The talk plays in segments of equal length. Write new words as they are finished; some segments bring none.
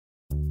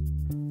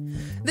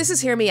This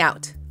is Hear Me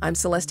Out. I'm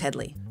Celeste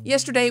Headley.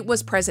 Yesterday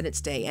was President's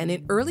Day, and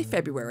in early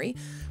February,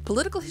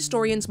 political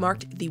historians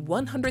marked the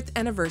 100th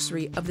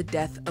anniversary of the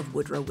death of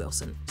Woodrow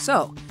Wilson.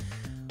 So,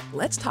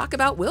 let's talk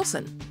about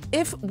Wilson.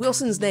 If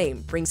Wilson's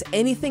name brings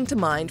anything to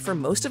mind for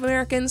most of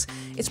Americans,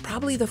 it's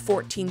probably the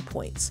 14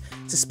 points.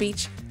 It's a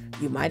speech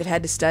you might have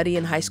had to study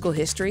in high school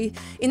history.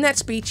 In that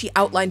speech, he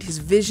outlined his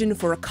vision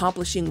for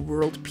accomplishing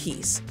world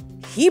peace.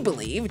 He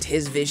believed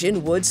his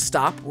vision would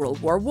stop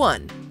World War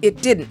I.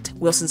 It didn't.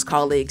 Wilson's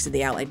colleagues in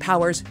the Allied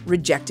powers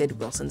rejected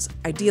Wilson's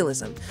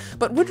idealism.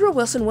 But Woodrow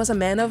Wilson was a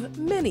man of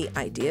many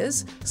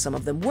ideas. Some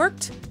of them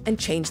worked and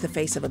changed the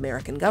face of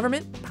American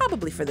government,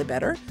 probably for the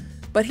better.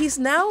 But he's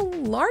now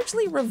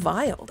largely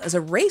reviled as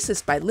a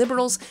racist by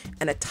liberals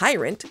and a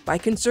tyrant by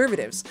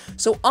conservatives.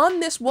 So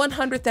on this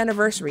 100th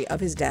anniversary of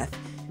his death,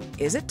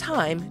 is it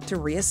time to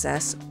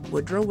reassess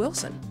Woodrow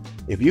Wilson?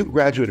 If you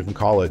graduated from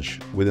college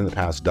within the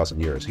past dozen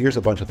years, here's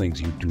a bunch of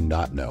things you do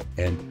not know.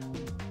 And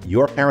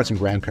your parents and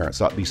grandparents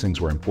thought these things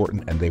were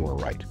important, and they were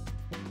right.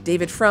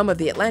 David Frum of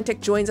The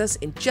Atlantic joins us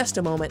in just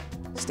a moment.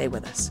 Stay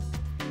with us.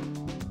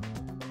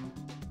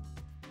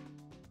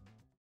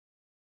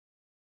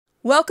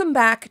 Welcome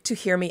back to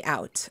Hear Me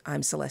Out.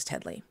 I'm Celeste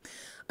Headley.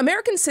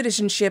 American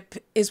citizenship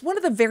is one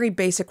of the very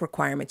basic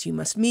requirements you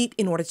must meet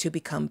in order to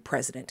become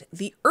president.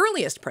 The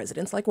earliest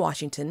presidents, like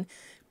Washington,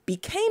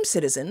 became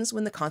citizens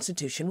when the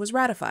Constitution was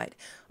ratified.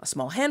 A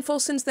small handful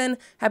since then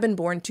have been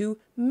born to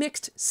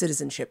mixed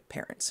citizenship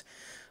parents.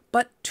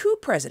 But two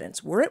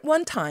presidents were at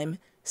one time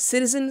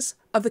citizens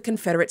of the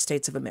Confederate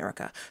States of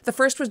America. The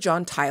first was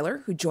John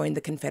Tyler, who joined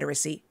the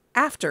Confederacy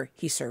after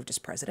he served as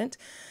president.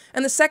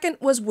 And the second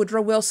was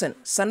Woodrow Wilson,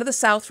 son of the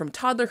South from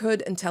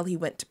toddlerhood until he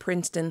went to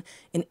Princeton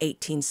in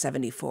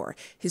 1874.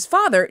 His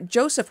father,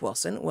 Joseph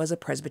Wilson, was a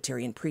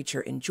Presbyterian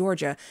preacher in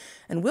Georgia,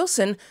 and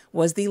Wilson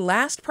was the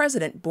last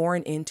president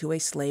born into a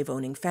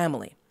slave-owning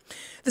family.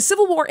 The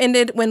Civil War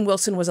ended when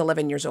Wilson was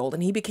 11 years old,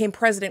 and he became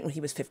president when he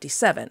was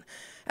 57.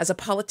 As a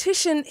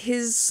politician,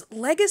 his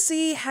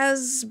legacy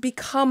has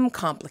become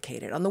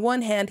complicated. On the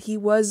one hand, he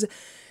was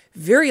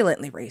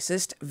virulently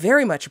racist,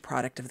 very much a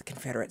product of the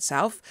Confederate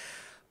South,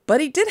 but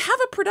he did have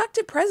a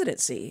productive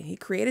presidency. He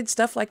created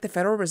stuff like the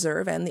Federal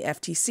Reserve and the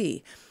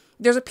FTC.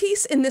 There's a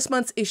piece in this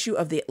month's issue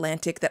of The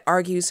Atlantic that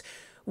argues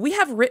we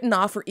have written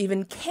off or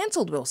even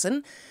canceled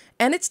Wilson,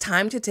 and it's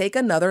time to take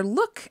another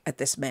look at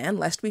this man,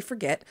 lest we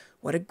forget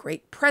what a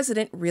great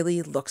president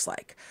really looks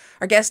like.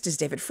 Our guest is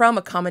David Frum,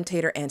 a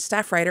commentator and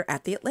staff writer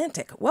at The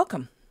Atlantic.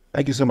 Welcome.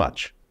 Thank you so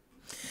much.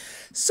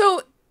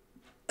 So,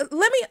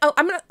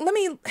 let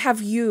me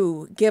have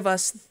you give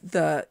us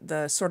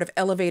the sort of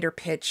elevator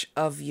pitch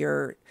of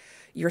your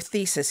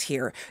thesis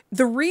here.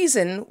 The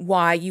reason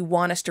why you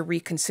want us to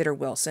reconsider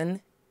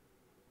Wilson,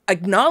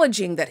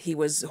 acknowledging that he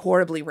was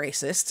horribly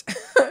racist,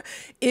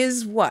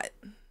 is what?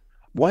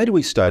 Why do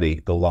we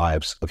study the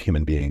lives of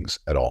human beings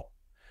at all?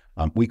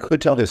 We could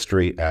tell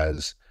history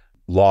as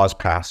laws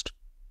passed,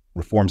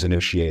 reforms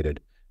initiated,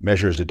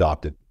 measures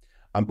adopted.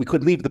 We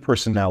could leave the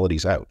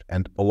personalities out,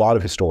 and a lot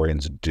of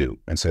historians do,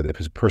 and say that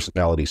his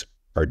personalities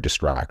are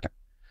distracting.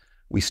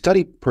 We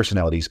study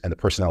personalities and the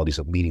personalities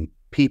of leading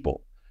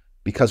people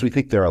because we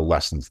think there are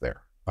lessons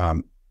there.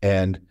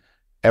 And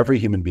every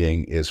human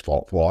being is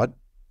flawed,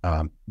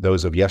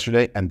 those of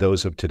yesterday and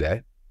those of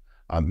today.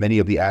 Many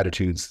of the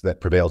attitudes that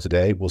prevail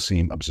today will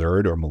seem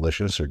absurd or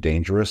malicious or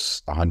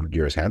dangerous 100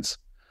 years hence.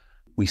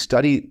 We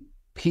study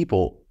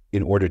people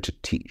in order to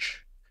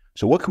teach.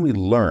 So what can we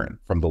learn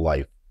from the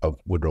life of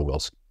Woodrow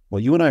Wilson? Well,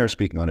 you and I are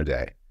speaking on a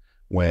day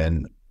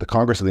when the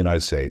Congress of the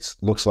United States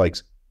looks like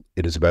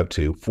it is about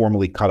to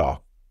formally cut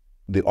off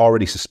the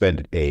already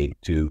suspended aid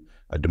to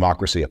a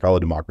democracy, a fellow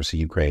democracy,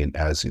 Ukraine,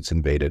 as it's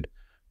invaded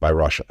by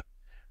Russia.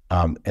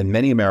 And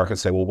many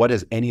Americans say, well, what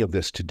has any of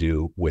this to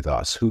do with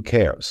us? Who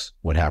cares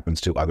what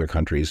happens to other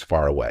countries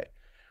far away?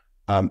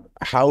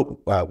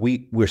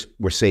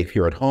 We're safe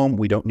here at home.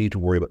 We don't need to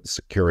worry about the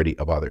security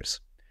of others.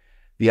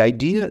 The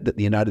idea that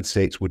the United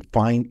States would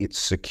find its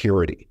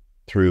security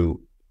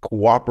through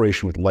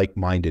cooperation with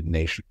like-minded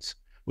nations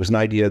was an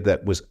idea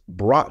that was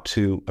brought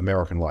to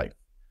American life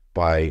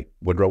by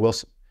Woodrow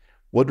Wilson.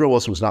 Woodrow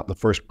Wilson was not the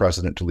first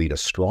president to lead a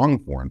strong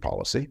foreign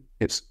policy.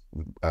 It's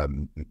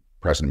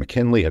President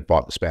McKinley had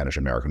fought the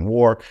Spanish-American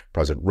War.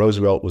 President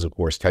Roosevelt was, of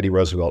course, Teddy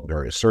Roosevelt,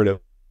 very assertive.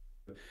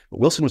 But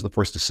Wilson was the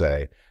first to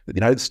say that the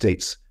United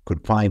States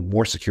could find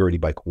more security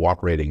by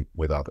cooperating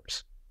with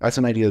others. That's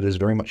an idea that is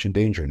very much in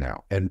danger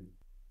now. And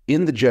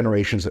in the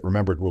generations that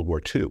remembered World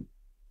War II,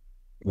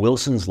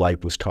 Wilson's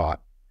life was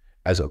taught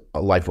as a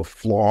life of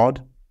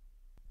flawed,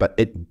 but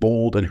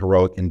bold and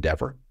heroic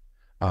endeavor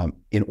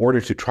in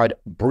order to try to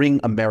bring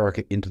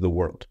America into the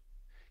world.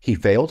 He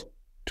failed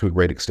to a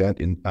great extent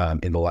in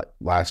the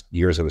last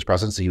years of his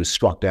presidency. He was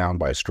struck down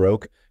by a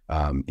stroke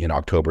in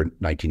October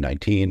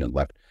 1919 and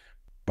left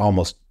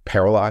almost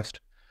paralyzed.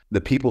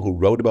 The people who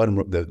wrote about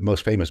him, the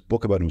most famous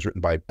book about him was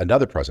written by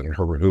another president,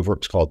 Herbert Hoover.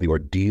 It's called The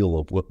Ordeal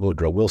of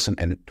Woodrow Wilson,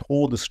 and it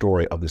told the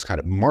story of this kind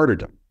of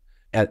martyrdom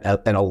and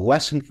a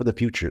lesson for the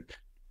future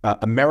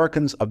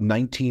Americans of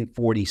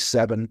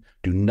 1947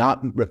 do not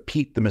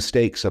repeat the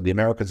mistakes of the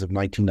Americans of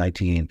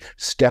 1919.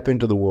 Step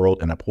into the world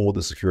and uphold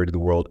the security of the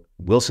world.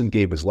 Wilson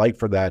gave his life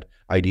for that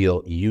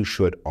ideal. You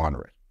should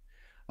honor it.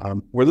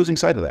 We're losing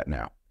sight of that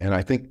now. And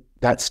I think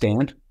that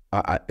stand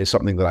is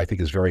something that I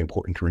think is very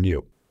important to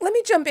renew. Let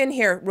me jump in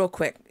here real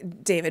quick,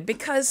 David,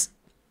 because,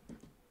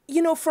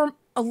 you know, for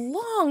a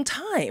long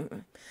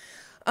time,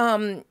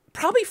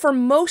 probably for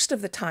most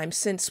of the time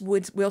since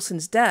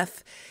Wilson's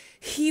death,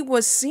 he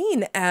was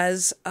seen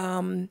as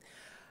a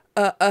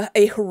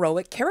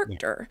heroic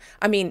character. Yeah.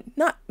 I mean,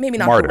 maybe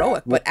not martyr.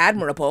 Heroic, but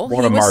admirable.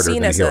 He was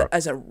seen as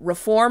a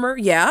reformer.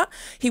 Yeah,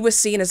 he was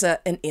seen as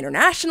an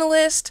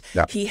internationalist.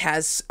 Yeah. He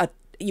has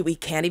we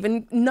can't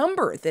even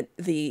number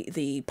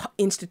the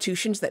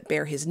institutions that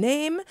bear his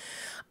name.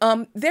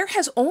 There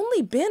has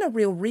only been a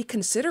real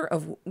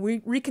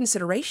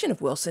reconsideration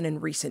of Wilson in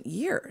recent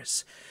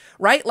years,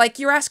 right? Like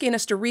you're asking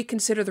us to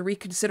reconsider the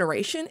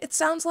reconsideration, it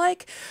sounds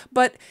like,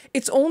 but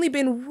it's only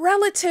been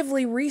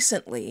relatively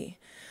recently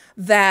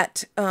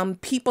that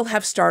people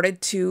have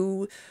started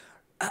to,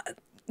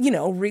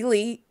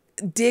 really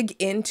dig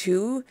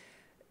into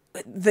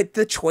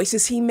the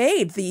choices he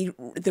made,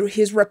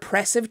 his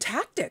repressive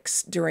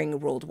tactics during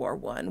World War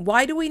I.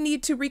 Why do we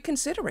need to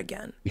reconsider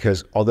again?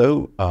 Because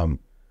although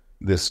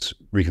this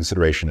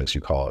reconsideration, as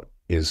you call it,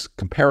 is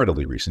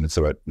comparatively recent, it's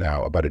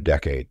about a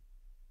decade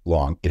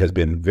long, it has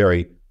been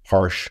very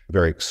harsh,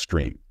 very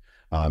extreme.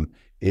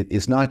 It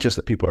is not just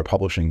that people are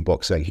publishing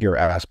books saying, here are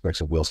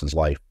aspects of Wilson's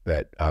life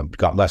that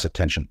got less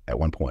attention at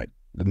one point,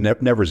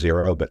 never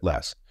zero, but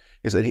less.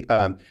 Is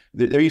that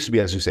there used to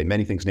be, as you say,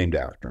 many things named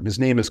after him. His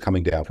name is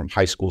coming down from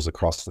high schools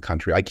across the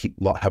country. I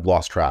have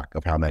lost track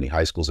of how many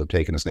high schools have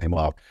taken his name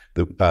off.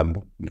 The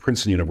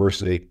Princeton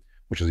University,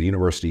 which is a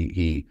university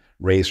he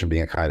raised from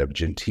being a kind of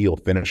genteel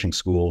finishing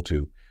school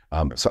to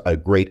a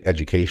great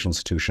educational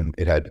institution.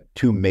 It had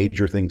two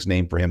major things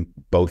named for him.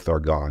 Both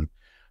are gone.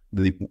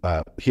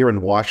 Here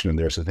in Washington,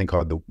 there's a thing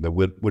called the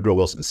Woodrow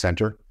Wilson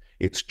Center.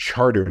 It's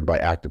chartered by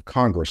act of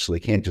Congress, so they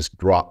can't just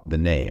drop the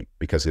name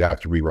because they have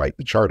to rewrite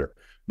the charter.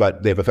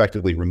 But they've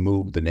effectively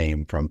removed the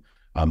name from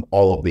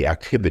all of the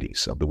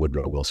activities of the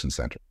Woodrow Wilson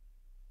Center,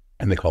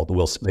 and they call it the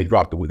Wilson.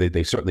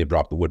 They certainly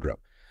dropped the Woodrow.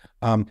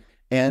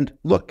 And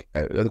look,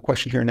 the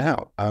question here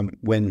now: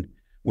 when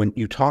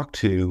you talk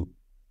to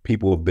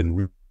people who have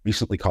been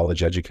recently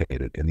college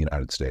educated in the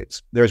United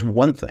States, there's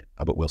one thing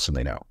about Wilson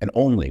they know, and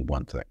only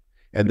one thing,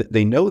 and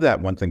they know that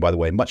one thing, by the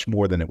way, much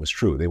more than it was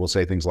true. They will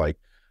say things like,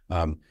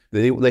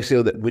 they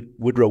say that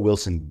Woodrow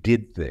Wilson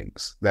did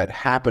things that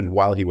happened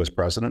while he was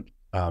president.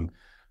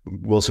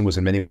 Wilson was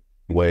in many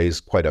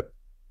ways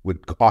would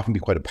often be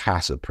quite a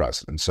passive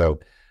president. So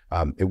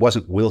it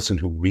wasn't Wilson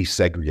who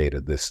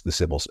resegregated the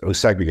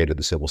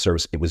civil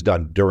service. It was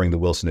done during the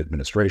Wilson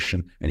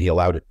administration, and he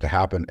allowed it to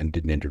happen and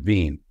didn't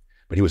intervene,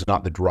 but he was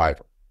not the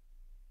driver.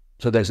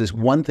 So there's this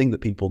one thing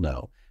that people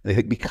know. They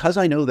think, because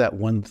I know that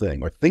one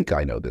thing, or think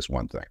I know this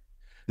one thing,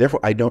 therefore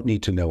I don't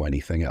need to know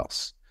anything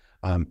else.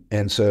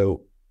 And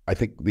so I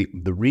think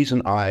the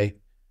reason I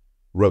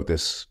wrote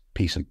this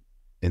piece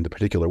in the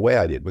particular way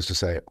I did was to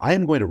say, I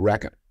am going to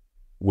reckon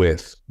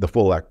with the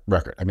full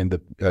record. I mean,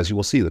 as you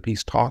will see, the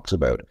piece talks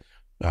about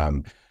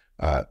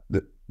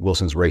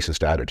Wilson's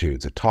racist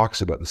attitudes. It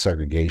talks about the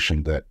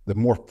segregation, the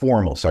more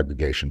formal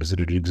segregation, because it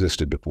had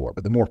existed before,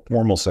 but the more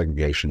formal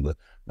segregation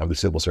of the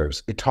civil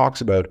service. It talks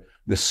about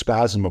the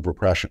spasm of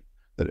repression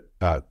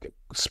that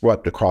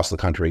swept across the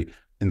country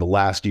in the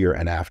last year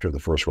and after the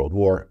First World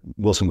War.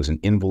 Wilson was an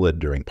invalid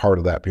during part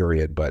of that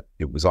period, but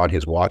it was on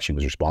his watch. He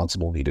was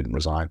responsible. He didn't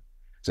resign.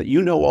 So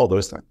you know all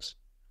those things.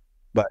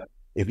 But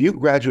if you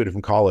graduated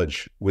from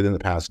college within the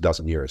past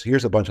dozen years,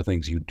 here's a bunch of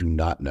things you do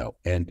not know.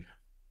 And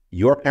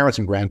your parents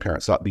and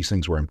grandparents thought these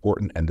things were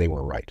important, and they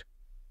were right.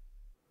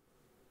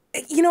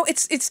 You know,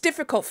 it's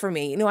difficult for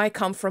me. You know, I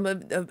come from a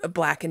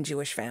Black and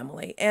Jewish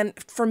family. And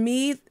for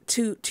me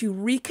to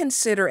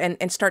reconsider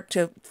and start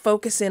to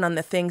focus in on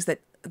the things that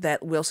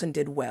Wilson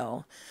did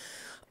well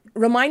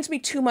reminds me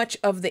too much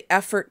of the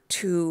effort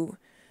to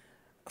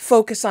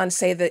focus on,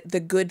 say, the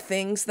good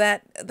things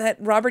that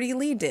Robert E.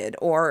 Lee did,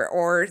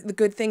 or the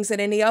good things that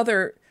any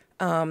other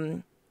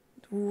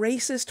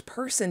racist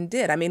person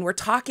did. I mean, we're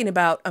talking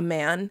about a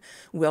man,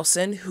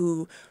 Wilson,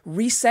 who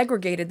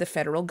resegregated the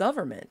federal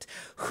government,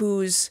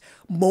 whose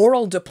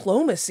moral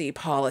diplomacy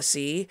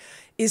policy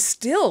is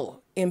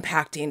still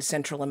impacting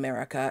Central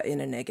America in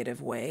a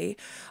negative way,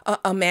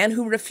 a man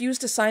who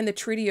refused to sign the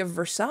Treaty of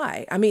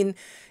Versailles. I mean,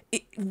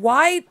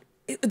 why...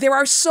 There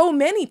are so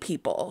many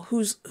people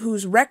whose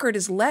record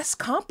is less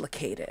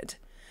complicated.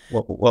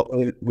 Well,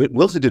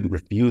 Wilson didn't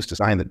refuse to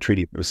sign the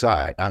Treaty of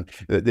Versailles.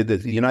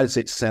 The United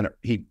States Senate,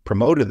 he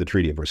promoted the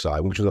Treaty of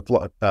Versailles, which was a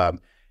flaw.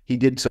 He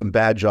did some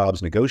bad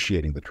jobs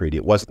negotiating the treaty.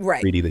 It wasn't the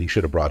treaty that he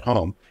should have brought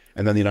home.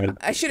 And then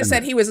I should have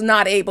said he was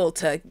not able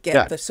to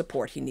get the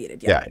support he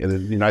needed. Yeah, and the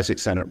United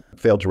States Senate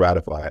failed to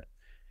ratify it.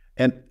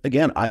 And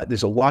again,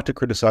 there's a lot to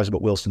criticize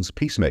about Wilson's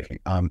peacemaking.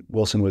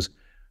 Wilson was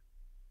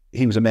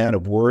a man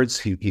of words.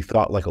 He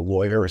thought like a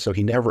lawyer, so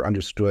he never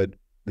understood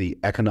the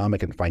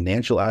economic and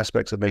financial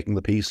aspects of making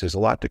the peace, there's a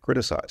lot to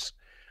criticize.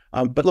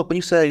 But look, when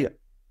you say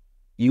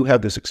you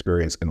have this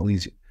experience and it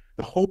leads you,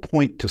 the whole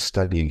point to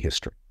studying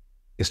history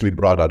is to be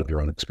brought out of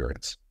your own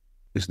experience.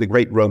 It's the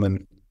great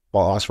Roman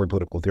philosopher and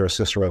political theorist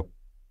Cicero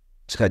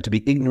said, to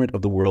be ignorant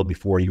of the world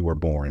before you were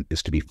born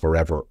is to be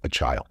forever a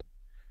child.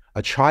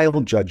 A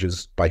child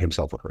judges by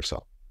himself or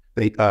herself.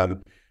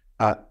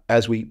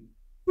 As we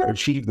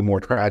achieve the more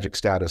tragic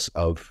status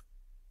of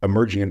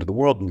emerging into the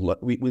world,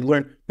 we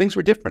learn things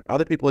were different.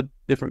 Other people had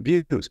different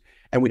views.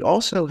 And we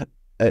also,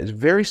 it's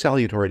very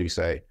salutary to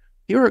say,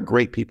 here are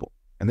great people,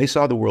 and they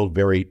saw the world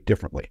very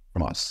differently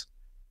from us.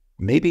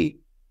 Maybe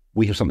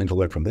we have something to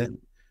learn from them.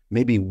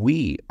 Maybe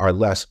we are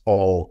less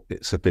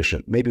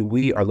all-sufficient. Maybe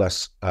we are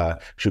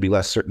should be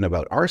less certain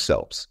about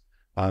ourselves.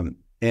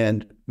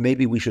 And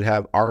maybe we should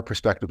have our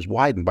perspectives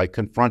widened by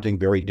confronting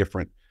very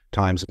different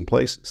times and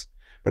places.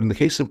 But in the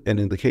case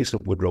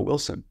of Woodrow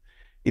Wilson,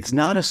 it's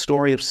not a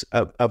story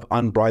of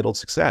unbridled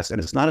success.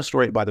 And it's not a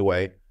story, by the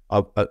way,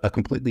 of a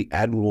completely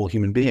admirable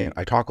human being.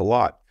 I talk a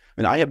lot.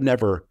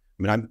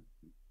 I'm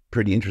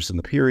pretty interested in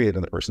the period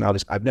and the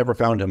personalities. I've never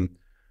found him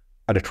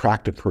an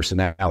attractive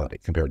personality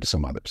compared to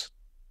some others.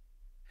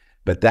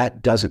 But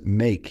that doesn't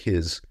make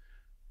his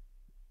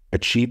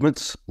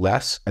achievements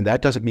less. And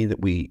that doesn't mean that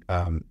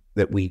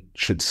we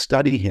should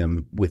study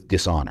him with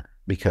dishonor,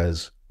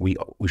 because we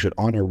should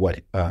honor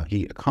what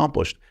he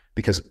accomplished,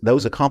 because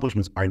those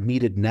accomplishments are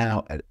needed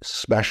now,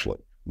 especially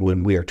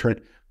when we are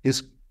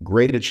his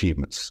great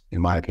achievements,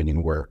 in my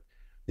opinion, were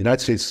the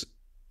United States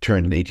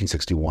turned in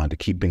 1861 to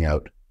keeping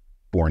out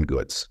foreign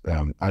goods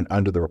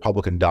under the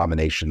Republican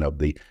domination of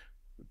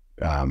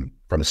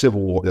from the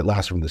Civil War that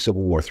lasted from the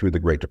Civil War through the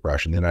Great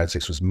Depression. The United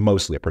States was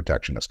mostly a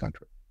protectionist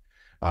country.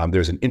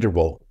 There's an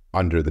interval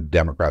under the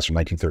Democrats from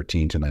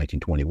 1913 to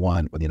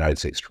 1921 when the United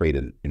States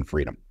traded in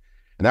freedom.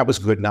 And that was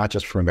good not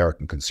just for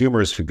American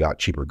consumers who got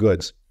cheaper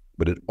goods,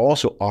 but it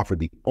also offered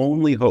the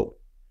only hope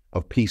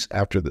of peace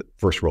after the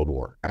First World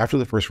War. After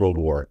the First World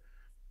War,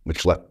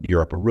 which left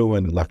Europe a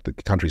ruin, left the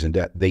countries in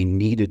debt, they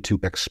needed to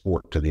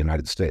export to the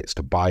United States,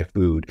 to buy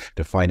food,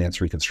 to finance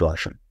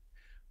Reconstruction.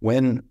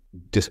 When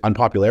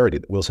unpopularity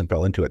that Wilson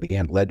fell into at the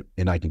end led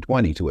in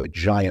 1920 to a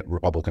giant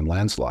Republican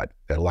landslide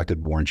that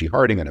elected Warren G.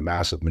 Harding and a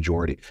massive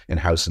majority in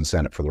House and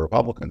Senate for the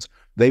Republicans,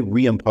 they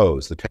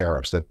reimposed the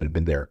tariffs that had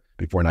been there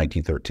before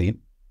 1913.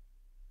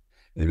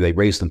 They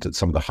raised them to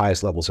some of the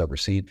highest levels ever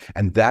seen,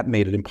 and that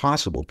made it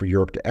impossible for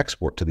Europe to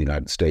export to the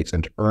United States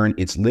and to earn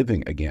its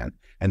living again.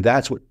 And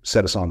that's what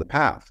set us on the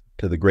path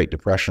to the Great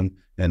Depression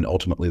and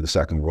ultimately the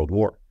Second World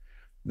War.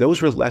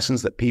 Those were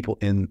lessons that people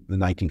in the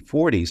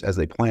 1940s, as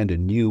they planned a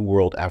new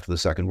world after the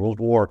Second World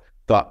War,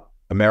 thought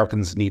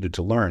Americans needed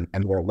to learn,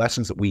 and were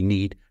lessons that we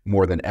need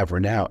more than ever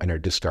now and are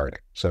discarding.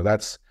 So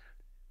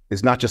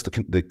it's not just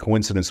the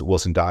coincidence that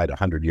Wilson died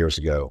 100 years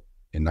ago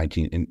in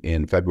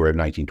February of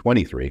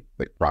 1923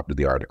 that prompted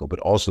the article, but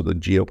also the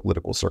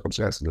geopolitical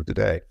circumstances of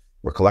today,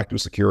 where collective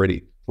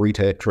security, free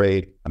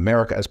trade,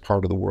 America as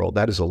part of the world,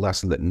 that is a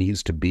lesson that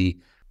needs to be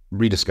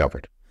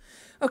rediscovered.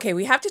 Okay,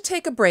 we have to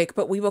take a break,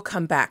 but we will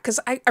come back, because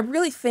I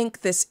really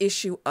think this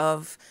issue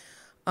of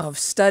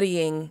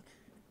studying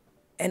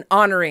and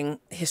honoring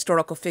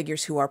historical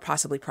figures who are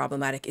possibly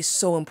problematic is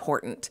so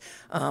important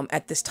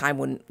at this time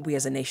when we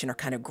as a nation are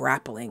kind of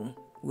grappling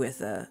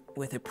with a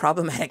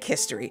problematic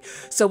history.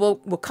 So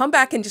we'll come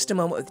back in just a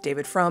moment with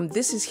David Frum.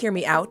 This is Hear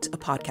Me Out, a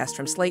podcast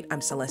from Slate. I'm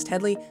Celeste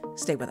Headley.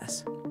 Stay with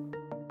us.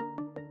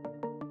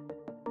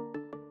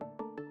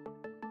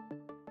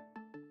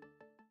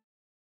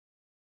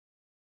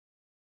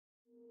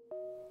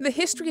 The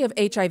history of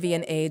HIV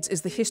and AIDS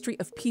is the history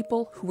of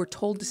people who were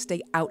told to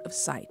stay out of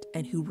sight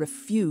and who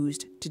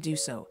refused to do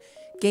so.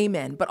 Gay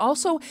men, but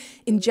also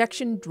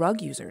injection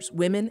drug users,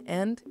 women,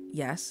 and,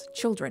 yes,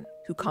 children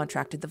who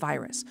contracted the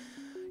virus.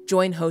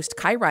 Join host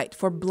Kai Wright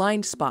for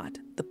Blind Spot,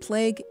 The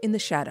Plague in the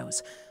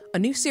Shadows, a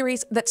new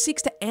series that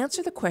seeks to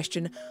answer the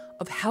question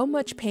of how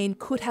much pain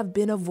could have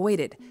been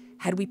avoided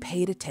had we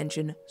paid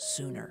attention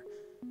sooner.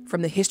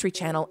 From the History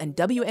Channel and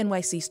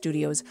WNYC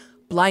studios,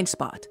 Blind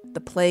Spot,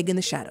 The Plague in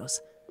the Shadows.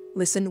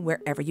 Listen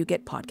wherever you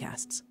get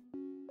podcasts.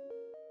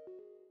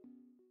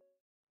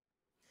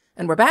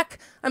 And we're back.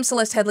 I'm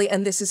Celeste Headley,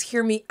 and this is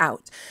Hear Me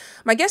Out.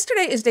 My guest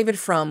today is David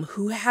Frum,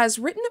 who has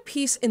written a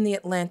piece in The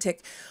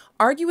Atlantic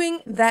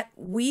arguing that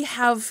we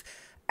have,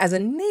 as a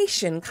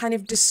nation, kind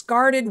of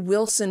discarded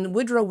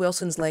Woodrow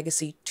Wilson's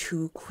legacy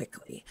too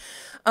quickly.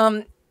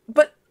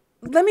 But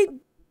let me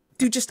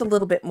do just a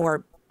little bit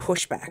more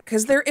pushback,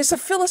 because there is a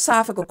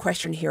philosophical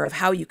question here of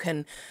how you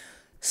can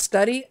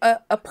study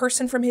a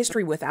person from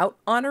history without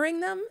honoring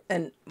them.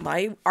 And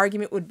my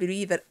argument would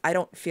be that I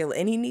don't feel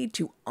any need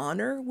to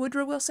honor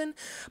Woodrow Wilson.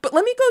 But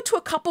let me go to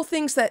a couple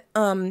things that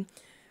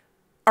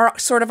are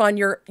sort of on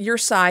your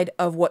side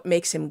of what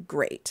makes him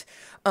great.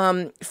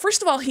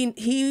 First of all,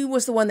 he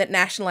was the one that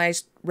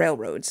nationalized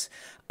railroads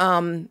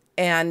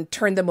and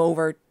turned them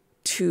over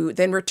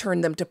then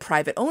returned them to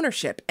private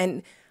ownership.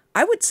 And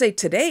I would say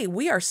today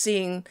we are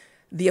seeing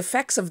the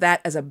effects of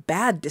that as a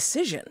bad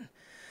decision.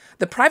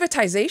 the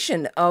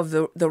privatization of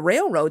the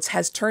railroads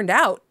has turned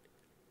out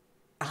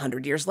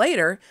 100 years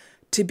later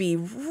to be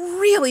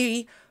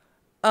really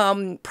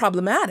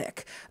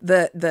problematic.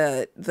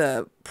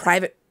 The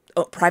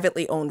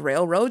privately owned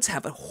railroads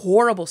have a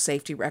horrible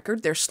safety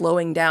record. They're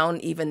slowing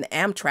down even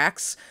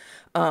Amtrak's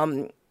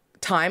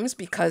times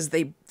because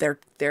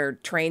their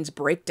trains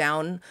break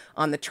down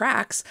on the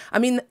tracks. I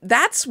mean,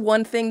 that's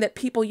one thing that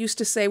people used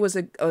to say was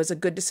a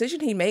good decision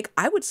he'd make.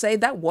 I would say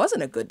that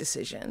wasn't a good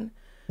decision.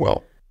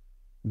 Well,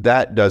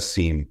 that does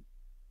seem,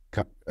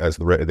 as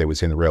they would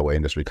say in the railway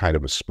industry, kind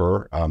of a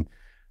spur.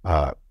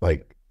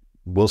 Like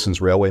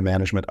Wilson's railway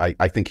management,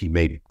 I think he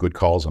made good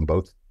calls on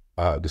both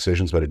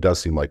decisions, but it does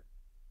seem like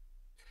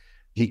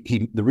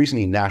the reason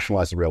he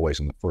nationalized the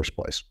railways in the first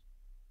place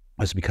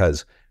was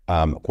because,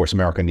 of course,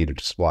 America needed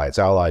to supply its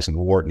allies in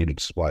the war. It needed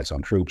to supply its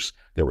own troops.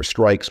 There were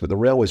strikes, but the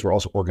railways were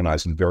also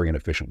organized in very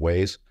inefficient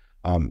ways.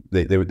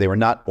 They were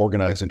not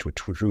organized into a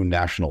true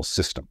national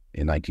system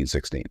in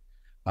 1916.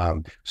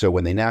 So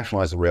when they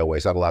nationalized the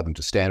railways, that allowed them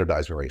to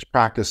standardize various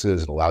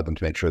practices. It allowed them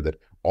to make sure that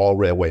all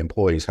railway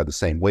employees had the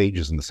same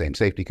wages and the same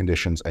safety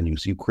conditions. And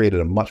you created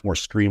a much more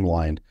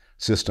streamlined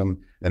system,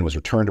 and was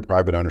returned to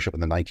private ownership in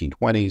the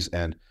 1920s.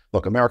 And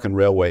look, American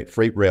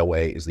freight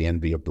railway is the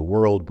envy of the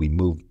world. We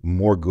move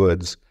more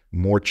goods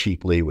more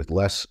cheaply with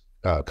less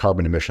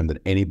carbon emission than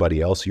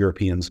anybody else.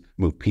 Europeans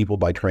move people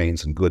by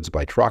trains and goods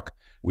by truck.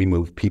 We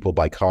move people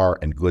by car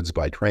and goods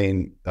by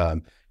train.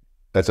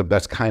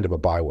 That's kind of a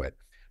byway.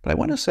 But I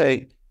want to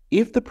say,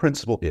 if the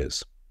principle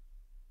is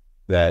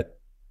that,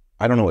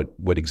 I don't know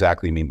what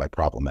exactly you mean by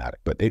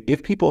problematic, but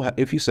if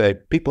you say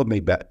people have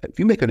made if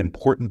you make an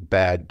important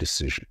bad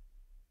decision,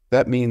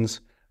 that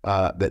means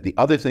that the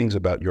other things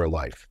about your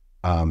life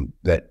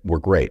that were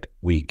great,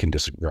 we can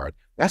disregard.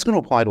 That's going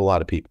to apply to a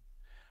lot of people.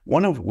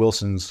 One of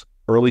Wilson's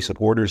early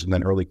supporters and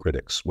then early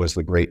critics was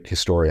the great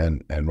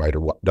historian and writer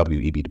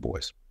W.E.B. Du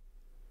Bois.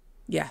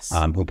 Yes.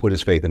 Who put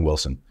his faith in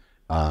Wilson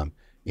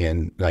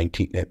in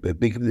 19.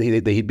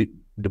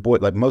 Du Bois,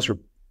 like most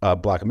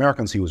Black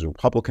Americans, he was a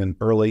Republican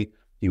early.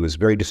 He was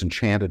very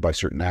disenchanted by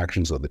certain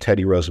actions of the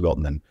Teddy Roosevelt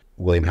and then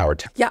William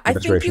Howard I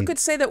think you could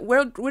say that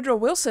Woodrow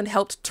Wilson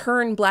helped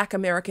turn Black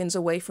Americans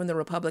away from the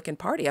Republican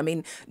Party. I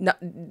mean,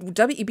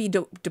 W.E.B.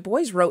 Du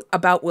Bois wrote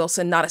about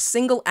Wilson, not a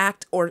single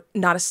act or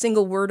not a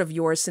single word of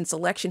yours since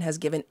election has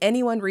given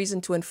anyone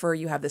reason to infer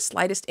you have the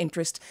slightest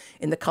interest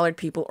in the colored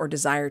people or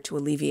desire to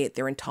alleviate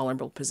their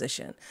intolerable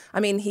position.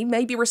 I mean, he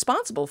may be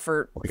responsible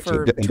for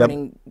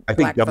turning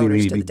Black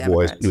voters to the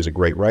Democrats. He was a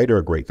great writer,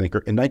 a great thinker.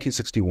 In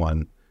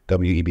 1961,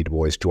 W.E.B. Du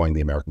Bois joined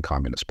the American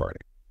Communist Party.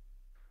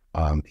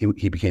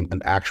 He became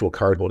an actual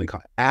card-holding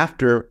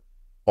after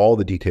all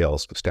the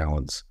details of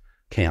Stalin's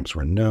camps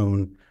were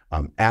known,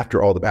 after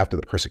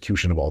the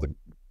persecution of all the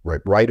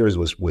writers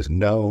was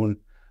known,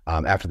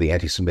 after the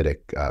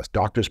anti-Semitic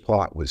doctors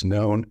plot was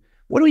known.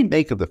 What do we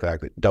make of the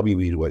fact that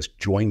W.E.B. Du Bois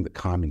joined the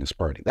Communist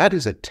Party? That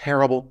is a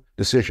terrible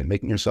decision,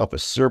 making yourself a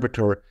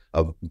servitor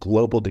of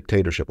global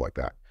dictatorship like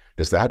that.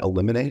 Does that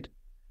eliminate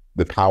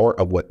the power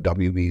of what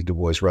W.E.B. Du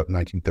Bois wrote in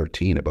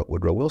 1913 about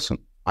Woodrow Wilson?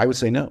 I would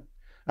say no.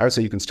 I would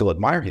say you can still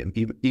admire him,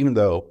 even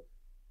though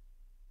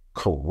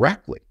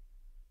correctly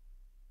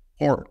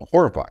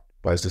horrified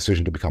by his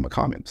decision to become a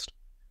communist.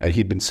 And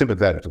he'd been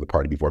sympathetic to the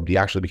party before, but he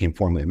actually became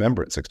formally a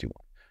member at 61.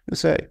 And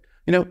say,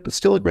 but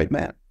still a great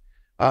man.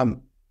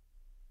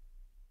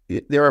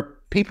 There are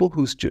people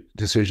whose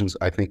decisions,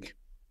 I think,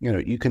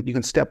 you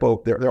can step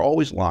over. There are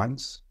always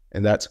lines,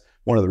 and that's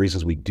one of the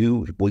reasons we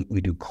do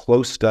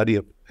close study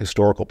of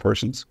historical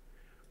persons.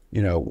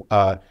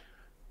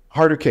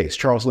 Harder case,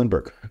 Charles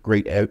Lindbergh,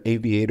 great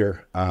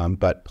aviator,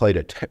 but played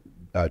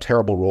a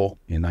terrible role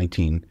in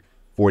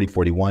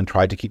 1940-41,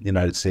 tried to keep the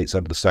United States out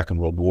of the Second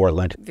World War.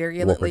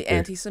 Virulently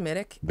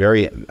anti-Semitic.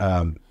 Very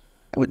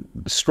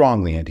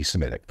strongly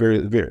anti-Semitic.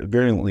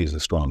 Virulently is a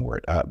strong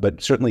word,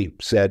 but certainly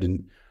said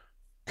and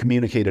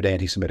communicated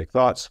anti-Semitic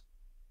thoughts.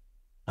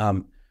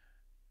 But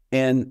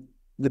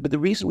the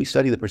reason we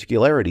study the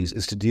particularities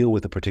is to deal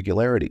with the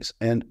particularities.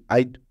 And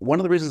one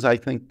of the reasons I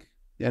think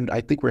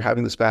we're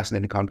having this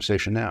fascinating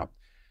conversation now.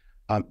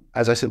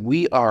 As I said,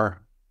 we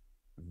are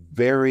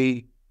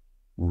very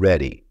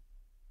ready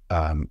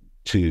on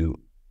the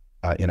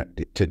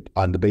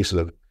basis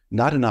of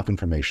not enough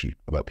information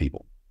about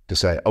people to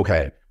say,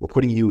 okay, we're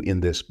putting you in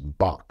this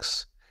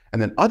box.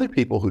 And then other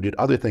people who did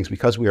other things,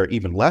 because we are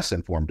even less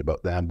informed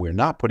about them, we're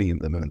not putting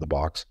them in the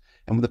box.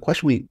 And the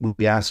question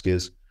we ask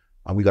is,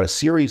 we got a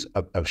series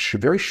of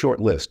very short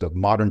list of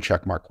modern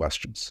checkmark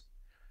questions.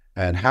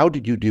 And how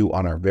did you do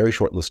on our very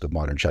short list of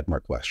modern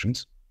checkmark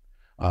questions?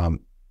 And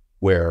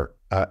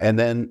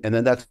then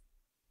that's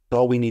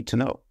all we need to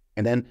know.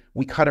 And then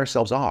we cut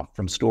ourselves off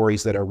from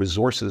stories that are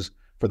resources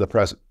for the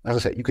present. As I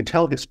said, you can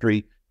tell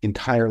history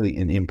entirely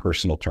in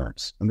impersonal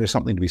terms, and there's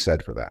something to be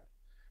said for that.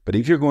 But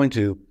if you're going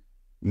to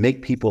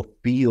make people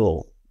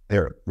feel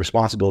their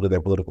responsibility,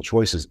 their political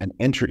choices, and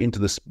enter into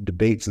the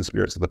debates and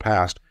spirits of the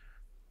past,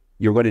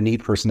 you're going to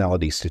need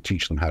personalities to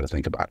teach them how to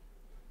think about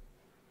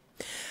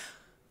it.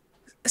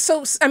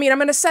 So, I mean, I'm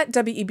going to set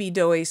W.E.B.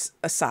 Du Bois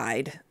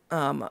aside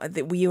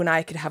that you and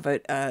I could have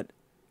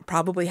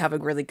probably have a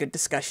really good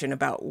discussion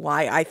about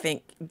why I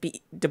think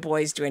Du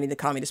Bois joining the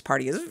Communist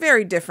Party is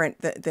very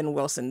different than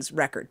Wilson's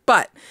record.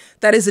 But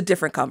that is a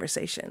different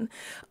conversation.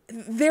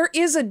 There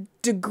is a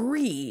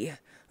degree,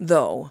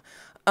 though,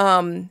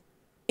 in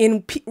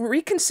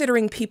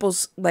reconsidering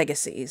people's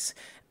legacies,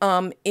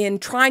 in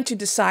trying to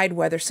decide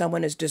whether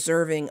someone is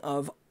deserving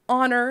of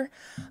honor.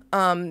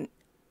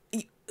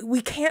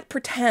 We can't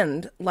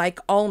pretend like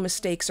all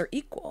mistakes are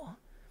equal.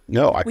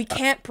 No, we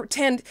can't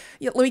pretend.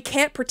 We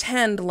can't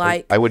pretend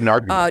like I wouldn't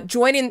argue.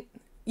 Joining.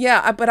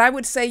 Yeah, but I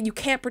would say you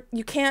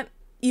can't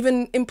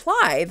even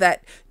imply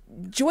that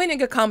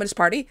joining a Communist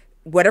Party,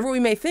 whatever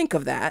we may think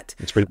of that,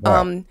 It's pretty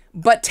bad.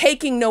 but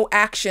taking no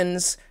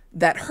actions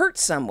that hurt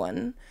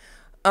someone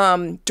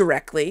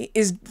directly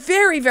is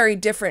very, very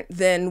different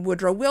than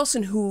Woodrow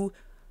Wilson, who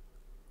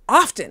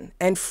often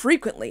and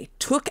frequently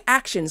took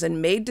actions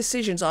and made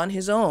decisions on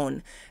his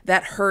own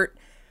that hurt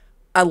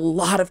a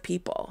lot of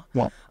people.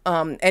 Well,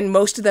 And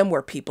most of them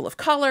were people of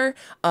color,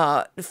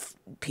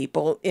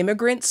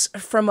 immigrants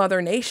from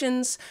other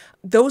nations.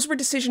 Those were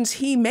decisions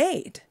he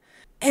made.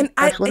 And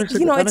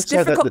it's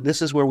difficult. That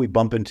this is where we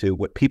bump into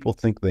what people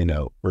think they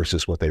know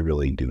versus what they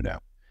really do know.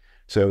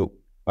 So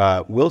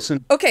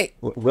Wilson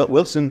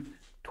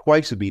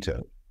twice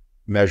vetoed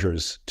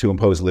measures to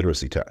impose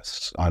literacy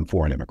tests on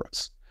foreign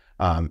immigrants.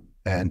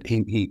 And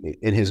he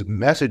in his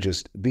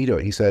messages veto,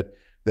 he said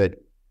that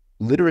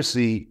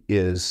literacy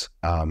is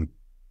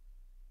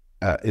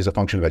a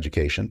function of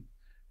education.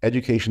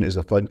 Education is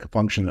a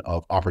function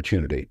of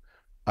opportunity.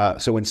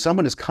 So when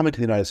someone is coming to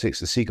the United States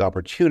to seek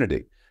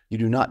opportunity, you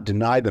do not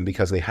deny them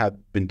because they have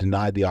been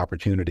denied the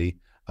opportunity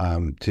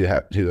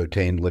to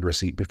obtain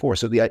literacy before.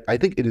 So I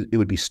think it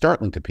would be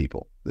startling to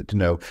people to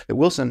know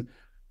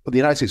that the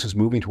United States was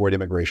moving toward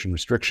immigration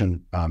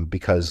restriction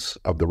because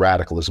of the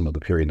radicalism of the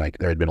period.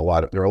 There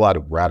were a lot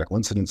of radical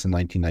incidents in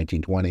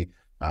 1920.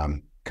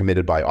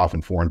 Committed by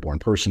often foreign-born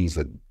persons,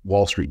 the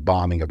Wall Street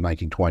bombing of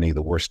 1920,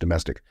 the worst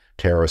domestic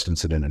terrorist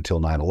incident until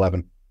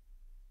 9/11.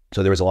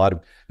 So there's a lot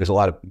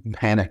of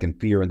panic and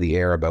fear in the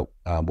air about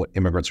what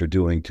immigrants are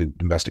doing to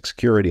domestic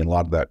security, and a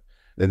lot of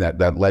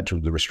that led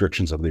to the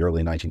restrictions of the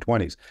early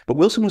 1920s. But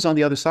Wilson was on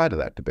the other side of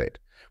that debate.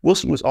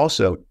 Wilson was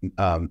also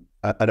an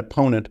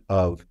opponent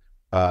of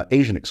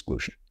Asian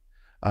exclusion.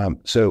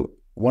 So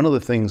one of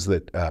the things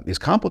that is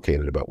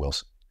complicated about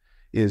Wilson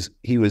is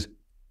he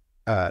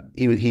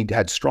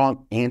had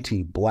strong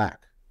anti-Black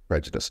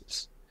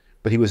prejudices,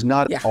 but he was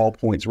not at all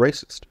points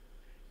racist.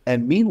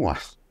 And meanwhile,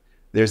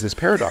 there's this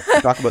paradox. We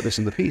talk about this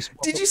in the piece.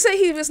 Did you say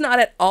he was not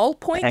at all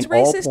points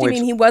racist? You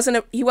mean he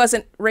wasn't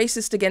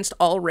racist against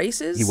all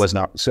races? He was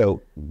not.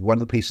 So one of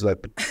the pieces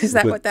is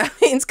that what that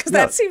means? Because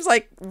that seems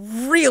like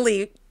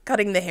really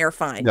cutting the hair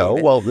fine. No,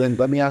 even. Well then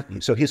let me ask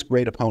you. So his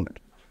great opponent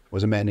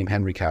was a man named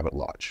Henry Cabot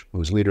Lodge, who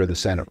was leader of the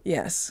Senate.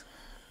 Yes.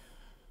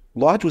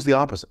 Lodge was the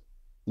opposite.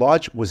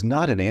 Lodge was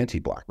not an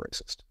anti-Black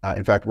racist.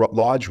 In fact,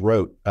 Lodge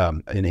wrote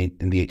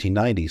in the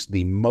 1890s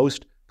the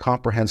most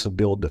comprehensive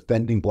bill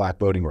defending Black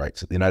voting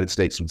rights that the United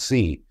States would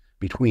see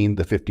between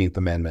the 15th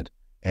Amendment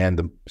and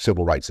the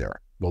Civil Rights era,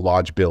 the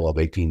Lodge Bill of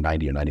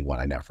 1890 or 91,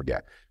 I now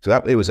forget. So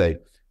it was and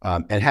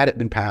had it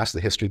been passed, the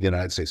history of the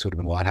United States would have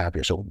been a lot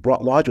happier. So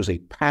Lodge was a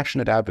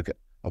passionate advocate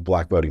of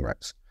Black voting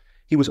rights.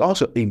 He was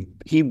also a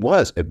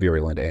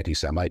virulent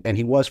anti-Semite, and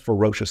he was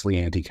ferociously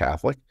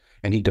anti-Catholic.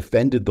 And he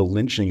defended the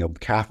lynching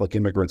of Catholic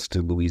immigrants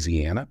to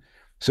Louisiana.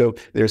 So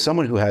there's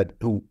someone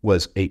who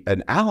was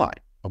an ally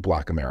of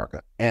Black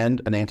America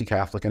and an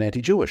anti-Catholic and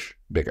anti-Jewish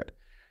bigot.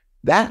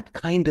 That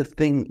kind of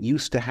thing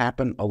used to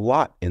happen a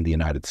lot in the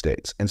United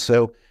States. And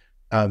so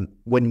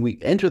when we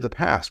enter the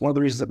past, one of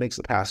the reasons that makes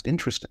the past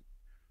interesting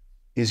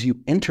is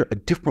you enter a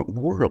different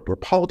world where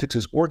politics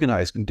is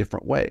organized in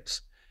different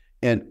ways.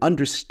 And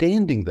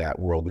understanding that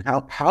world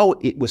and how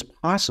it was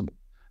possible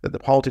that the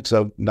politics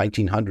of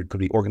 1900 could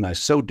be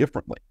organized so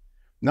differently,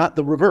 not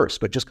the reverse,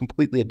 but just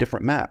completely a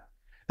different map.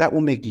 That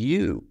will make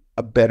you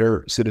a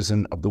better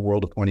citizen of the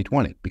world of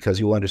 2020 because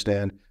you'll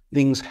understand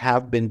things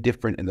have been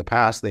different in the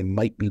past. They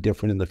might be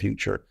different in the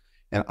future.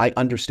 And I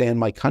understand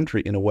my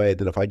country in a way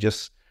that if I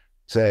just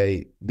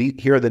say,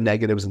 here are the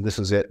negatives and this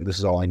is it, and this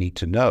is all I need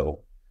to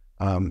know,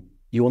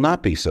 you will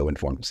not be so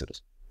informed a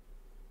citizen.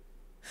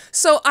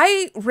 So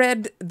I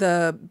read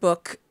the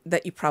book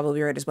that you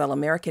probably read as well,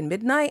 American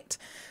Midnight,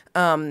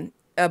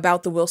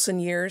 about the Wilson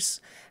years.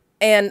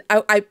 And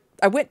I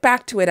went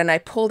back to it and I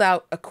pulled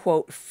out a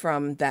quote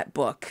from that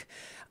book.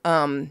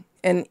 And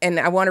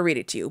I want to read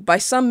it to you. By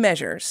some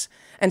measures,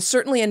 and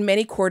certainly in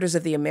many quarters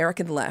of the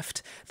American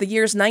left, the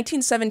years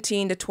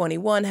 1917 to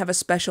 21 have a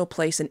special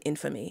place in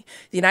infamy.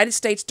 The United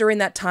States during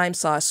that time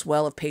saw a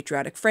swell of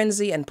patriotic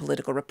frenzy and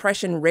political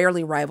repression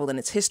rarely rivaled in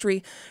its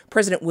history.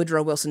 President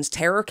Woodrow Wilson's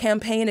terror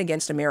campaign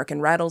against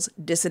American radicals,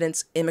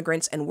 dissidents,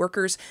 immigrants, and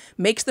workers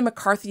makes the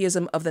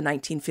McCarthyism of the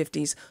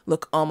 1950s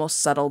look almost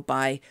subtle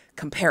by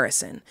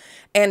comparison.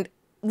 And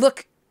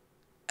look,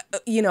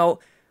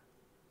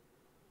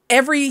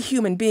 every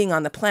human being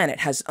on the planet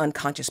has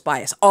unconscious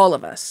bias. All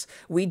of us.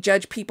 We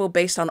judge people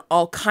based on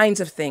all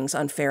kinds of things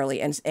unfairly,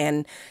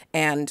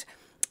 and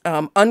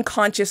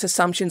unconscious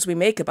assumptions we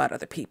make about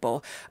other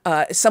people.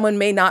 Someone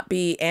may not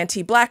be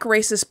anti-Black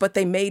racist, but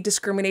they may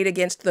discriminate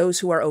against those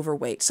who are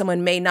overweight.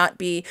 Someone may not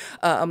be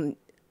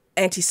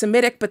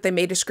anti-Semitic, but they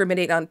may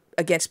discriminate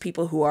against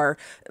people who are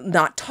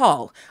not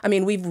tall. I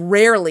mean, we've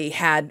rarely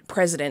had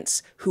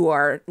presidents who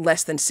are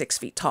less than 6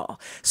 feet tall.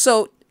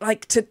 So,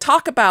 like, to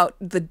talk about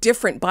the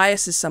different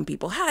biases some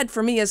people had,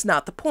 for me, is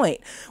not the point.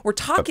 We're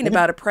talking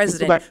about a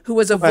president who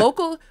was a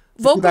vocal.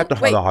 Wait,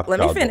 let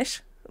me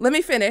finish. Let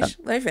me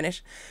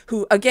finish.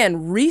 Who, again,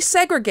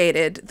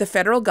 resegregated the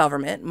federal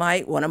government.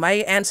 One of my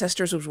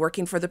ancestors was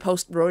working for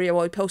the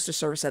Railway Postal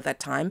Service at that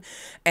time,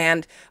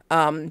 and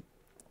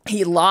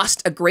he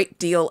lost a great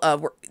deal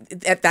of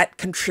that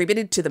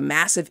contributed to the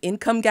massive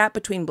income gap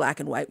between Black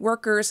and white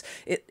workers.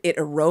 It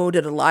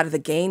eroded a lot of the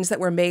gains that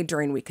were made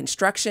during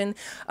Reconstruction.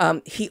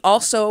 He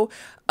also,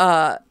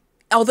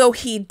 although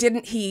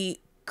he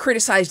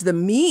criticized the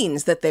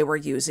means that they were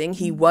using,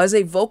 he was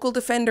a vocal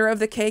defender of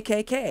the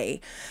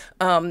KKK.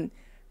 I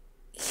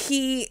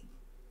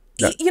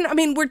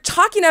mean, we're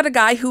talking about a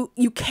guy who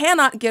you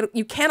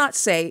cannot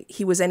say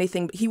he was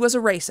anything. He was a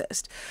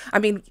racist. I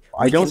mean,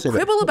 I don't say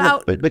quibble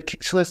that. about, but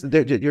Celeste,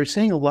 you're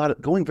saying a lot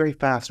of, going very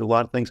fast, a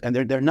lot of things, and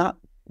they're not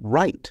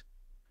right.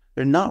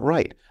 They're not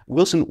right.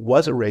 Wilson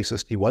was a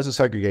racist. He was a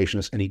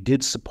segregationist, and he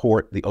did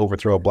support the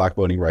overthrow of Black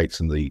voting rights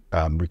in the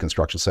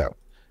Reconstruction South.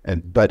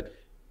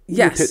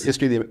 Yes,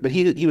 but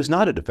he was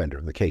not a defender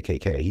of the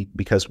KKK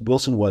because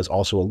Wilson was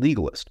also a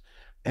legalist,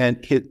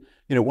 and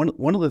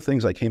one of the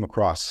things I came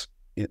across.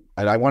 And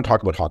I want to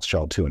talk about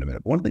Hochschild too in a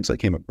minute. One of the things I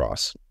came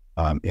across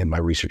in my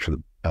research for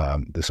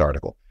this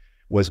article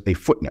was a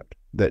footnote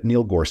that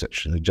Neil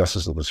Gorsuch, the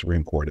Justice of the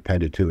Supreme Court,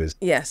 appended to his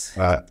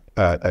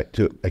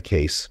to a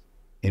case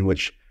in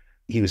which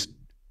he was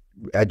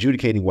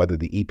adjudicating whether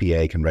the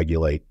EPA can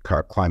regulate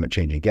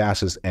climate-changing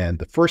gases. And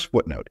the first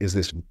footnote is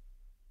this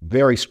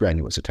very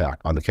strenuous attack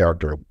on the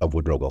character of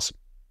Woodrow Wilson.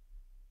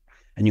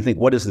 And you think,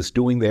 what is this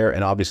doing there?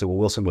 And obviously, well,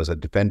 Wilson was a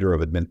defender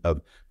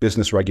of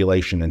business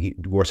regulation, and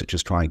Gorsuch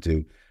is trying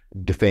to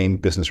defame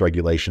business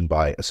regulation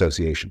by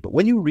association. But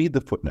when you read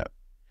the footnote,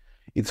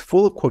 it's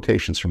full of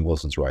quotations from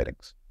Wilson's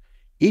writings.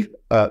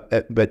 But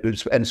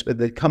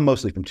they come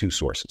mostly from two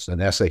sources: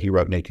 an essay he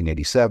wrote in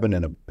 1887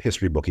 and a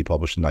history book he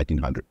published in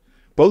 1900.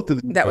 Both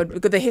of them, that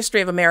would the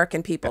history of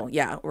American people.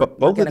 Yeah,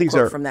 both of these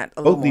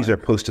are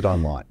posted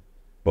online.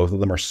 Both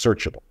of them are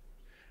searchable.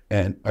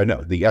 And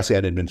the essay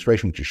on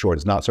administration, which is short,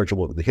 is not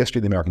searchable, but the history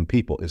of the American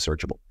people is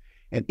searchable.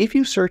 And if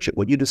you search it,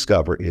 what you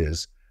discover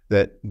is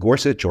that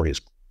Gorsuch, or his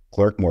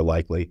clerk more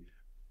likely,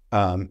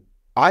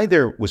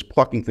 either was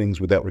plucking things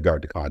without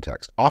regard to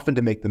context, often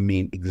to make them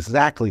mean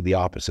exactly the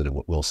opposite of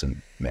what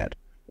Wilson meant,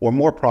 or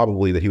more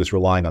probably that he was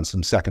relying on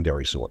some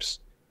secondary source.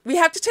 We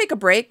have to take a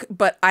break,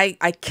 but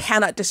I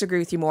cannot disagree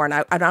with you more.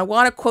 And I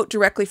want to quote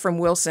directly from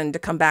Wilson to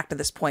come back to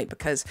this point,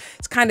 because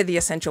it's kind of the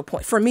essential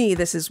point. For me,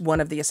 this is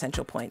one of the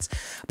essential points.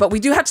 But we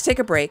do have to take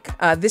a break.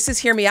 This is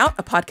Hear Me Out,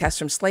 a podcast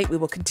from Slate. We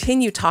will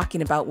continue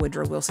talking about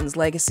Woodrow Wilson's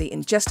legacy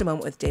in just a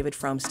moment with David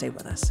Frum. Stay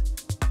with us.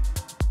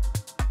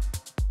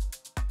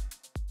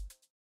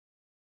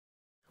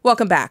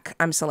 Welcome back.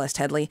 I'm Celeste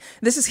Headlee.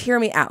 This is Hear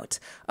Me Out,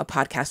 a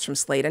podcast from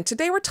Slate. And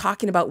today we're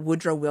talking about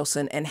Woodrow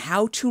Wilson and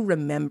how to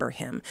remember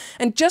him.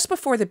 And just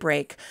before the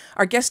break,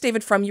 our guest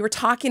David Frum, you were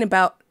talking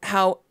about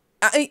how,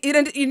 and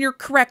you're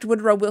correct,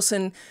 Woodrow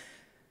Wilson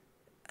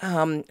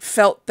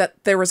felt that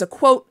there was a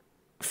quote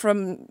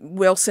from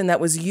Wilson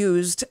that was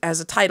used as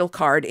a title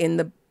card in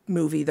the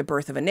movie The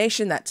Birth of a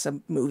Nation. That's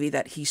a movie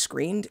that he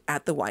screened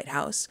at the White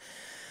House.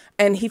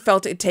 And he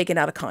felt it taken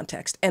out of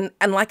context. And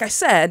like I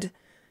said,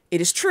 it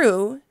is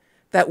true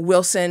that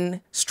Wilson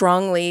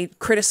strongly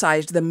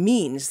criticized the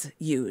means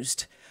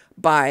used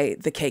by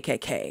the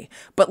KKK.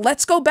 But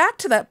let's go back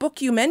to that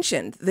book you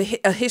mentioned,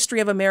 A History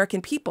of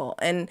American People,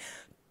 and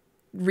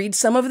read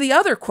some of the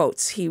other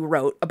quotes he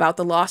wrote about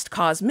the lost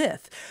cause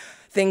myth.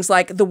 Things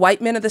like, the white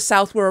men of the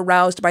South were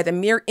aroused by the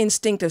mere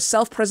instinct of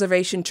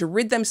self-preservation to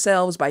rid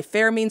themselves by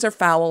fair means or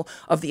foul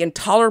of the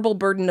intolerable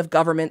burden of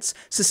governments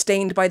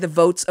sustained by the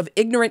votes of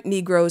ignorant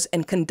Negroes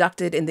and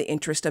conducted in the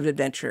interest of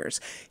adventurers.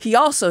 He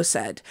also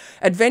said,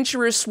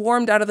 adventurers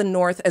swarmed out of the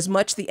North as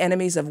much the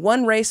enemies of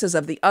one race as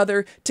of the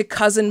other to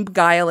cozen,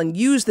 beguile, and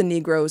use the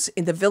Negroes.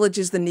 In the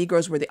villages, the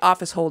Negroes were the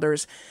office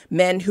holders,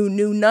 men who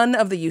knew none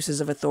of the uses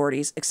of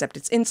authorities except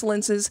its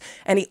insolences.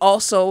 And he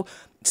also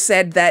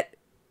said that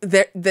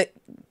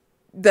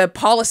the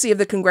policy of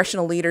the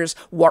congressional leaders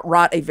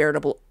wrought a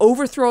veritable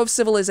overthrow of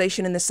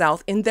civilization in the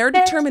South in their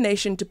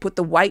determination to put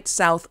the white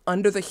South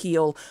under the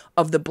heel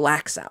of the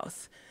black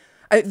South.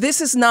 This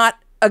is not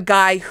a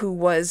guy who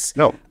was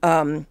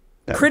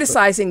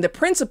criticizing the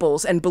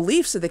principles and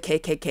beliefs of the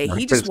KKK.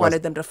 He just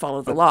wanted them to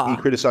follow the law.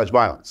 He criticized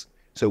violence.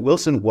 So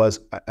Wilson was,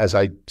 as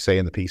I say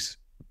in the piece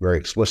very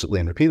explicitly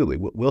and repeatedly,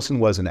 Wilson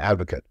was an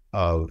advocate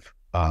of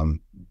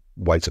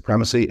white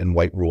supremacy and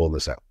white rule in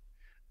the South.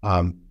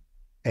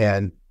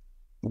 And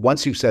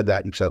once you've said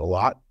that, you've said a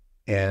lot.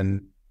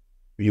 And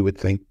you would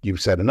think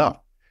you've said enough.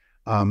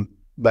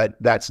 But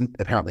that's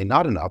apparently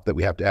not enough, that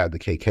we have to add the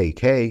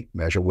KKK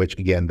measure, which,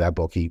 again, that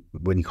book,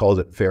 when he called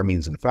it fair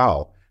means and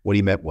foul, what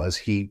he meant was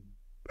he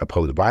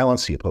opposed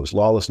violence, he opposed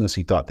lawlessness,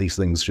 he thought these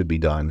things should be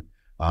done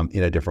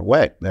in a different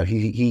way. Now,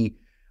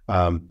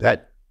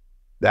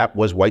 that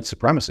was white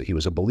supremacy. He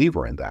was a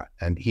believer in that.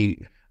 And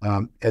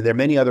and there are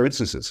many other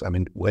instances. I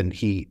mean, when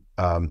he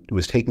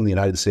was taking the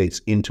United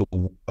States into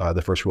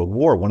the First World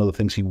War, one of the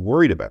things he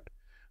worried about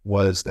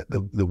was that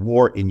the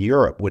war in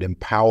Europe would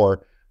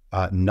empower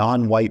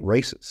non-white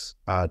races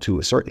to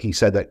assert. He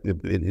said that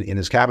in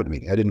his cabinet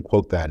meeting. I didn't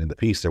quote that in the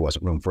piece. There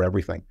wasn't room for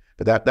everything,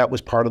 but that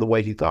was part of the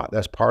way he thought.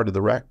 That's part of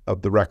the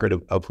record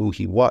of who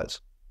he was,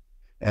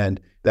 and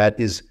that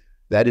is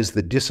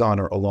the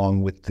dishonor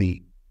along with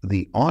the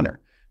honor.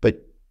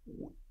 But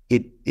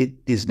it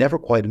is never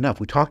quite enough.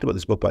 We talked about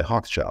this book by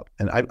Hochschild,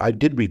 and I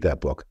did read that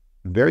book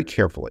very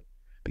carefully,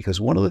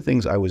 because one of the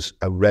things I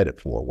read it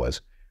for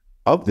was,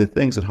 of the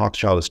things that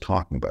Hochschild is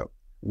talking about,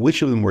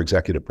 which of them were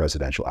executive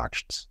presidential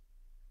actions?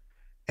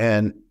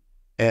 And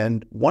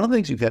one of the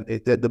things you can,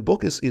 the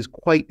book is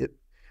quite,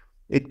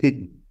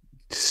 it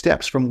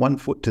steps from one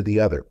foot to the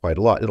other quite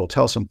a lot. It'll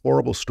tell some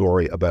horrible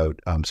story about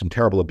some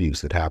terrible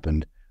abuse that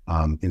happened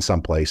in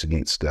some place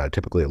against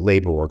typically a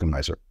labor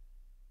organizer.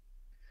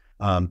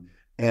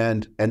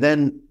 And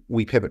then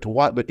we pivot to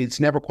what, but it's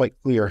never quite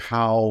clear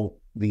how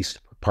these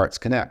parts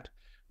connect.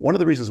 One of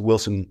the reasons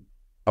Wilson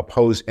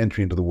opposed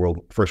entry into the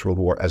First World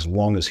War as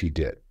long as he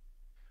did,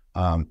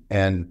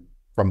 and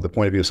from the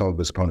point of view of some of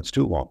his opponents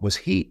too long, was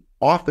he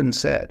often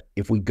said,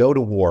 if we go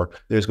to war,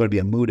 there's going to be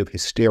a mood of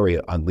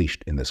hysteria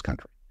unleashed in this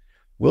country.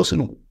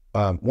 Wilson,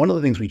 one of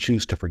the things we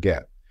choose to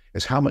forget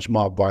is how much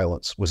mob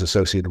violence was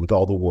associated with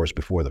all the wars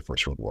before the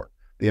First World War.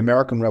 The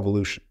American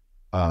Revolution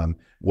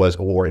was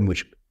a war in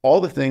which all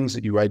the things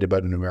that you write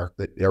about in America,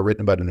 that are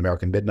written about in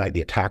American Midnight,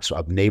 the attacks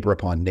of neighbor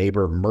upon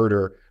neighbor,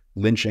 murder,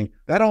 lynching,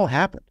 that all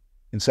happened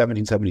in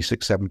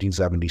 1776,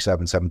 1777,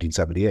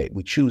 1778.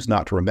 We choose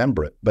not to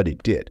remember it, but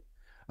it did.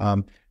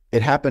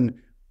 It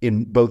happened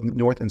in both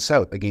North and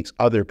South against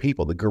other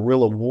people. The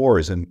guerrilla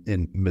wars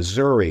in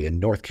Missouri and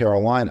North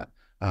Carolina,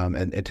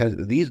 and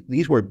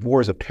these were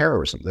wars of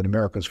terrorism that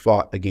Americans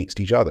fought against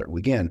each other.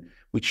 Again,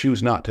 we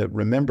choose not to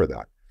remember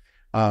that.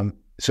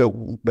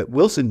 But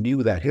Wilson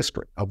knew that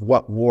history of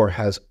what war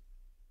has,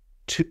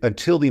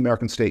 until the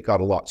American state got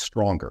a lot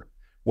stronger,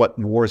 what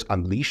wars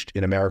unleashed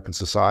in American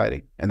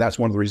society. And that's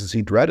one of the reasons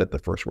he dreaded the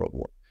First World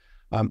War.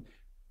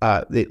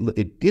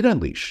 It did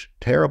unleash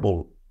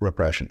terrible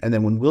repression. And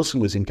then when Wilson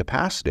was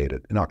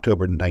incapacitated in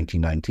October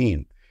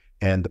 1919,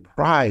 and the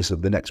prize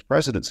of the next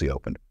presidency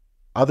opened,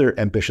 other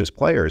ambitious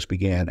players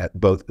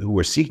who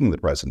were seeking the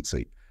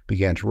presidency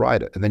began to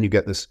ride it. And then you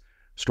get this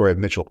story of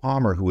Mitchell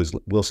Palmer, who was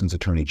Wilson's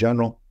attorney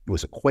general, who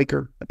was a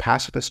Quaker, a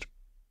pacifist,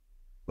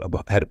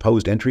 had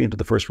opposed entry into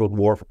the First World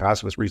War for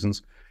pacifist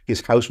reasons.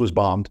 His house was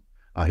bombed.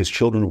 His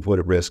children were put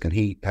at risk, and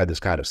he had this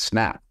kind of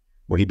snap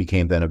where he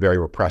became then a very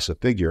repressive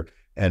figure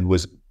and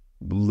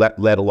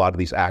led a lot of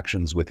these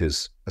actions with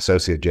his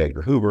associate J.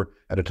 Edgar Hoover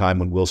at a time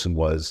when Wilson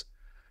was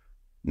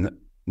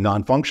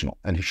non-functional,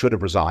 and he should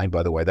have resigned.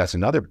 By the way, that's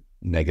another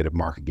negative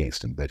mark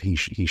against him, that he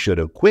should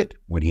have quit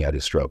when he had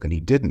his stroke, and he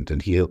didn't.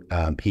 And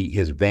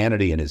his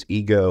vanity and his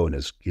ego and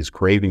his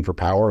craving for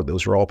power,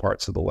 those are all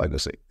parts of the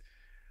legacy.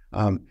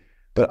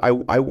 But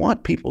I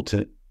want people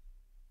to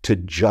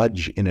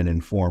judge in an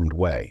informed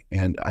way,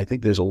 and I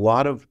think there's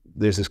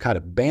this kind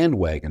of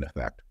bandwagon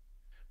effect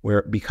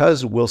where,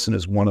 because Wilson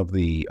is one of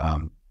the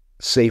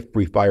safe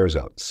free fire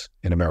zones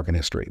in American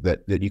history,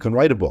 that you can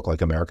write a book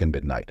like American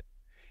Midnight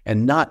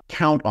and not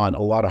count on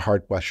a lot of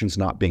hard questions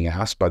not being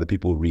asked by the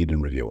people who read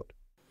and review it.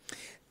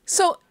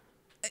 So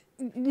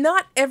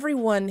not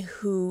everyone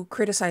who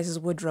criticizes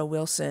Woodrow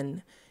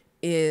Wilson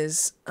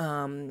is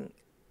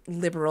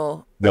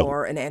liberal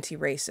or an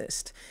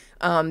anti-racist.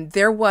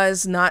 There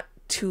was not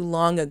too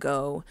long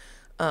ago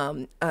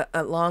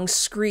a long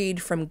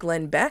screed from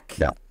Glenn Beck,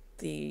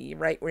 the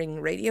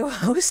right-wing radio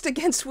host,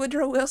 against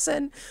Woodrow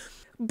Wilson.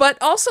 But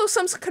also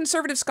some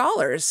conservative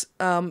scholars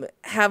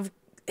have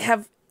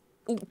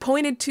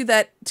pointed to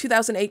that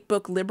 2008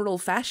 book, Liberal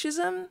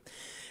Fascism.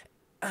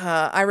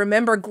 I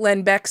remember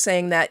Glenn Beck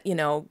saying that,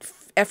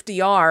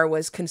 FDR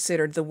was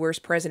considered the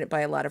worst president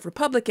by a lot of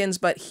Republicans,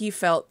 but he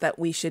felt that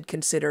we should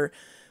consider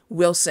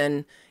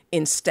Wilson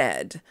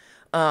instead.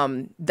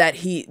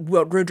 That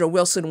Woodrow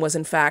Wilson was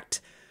in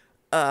fact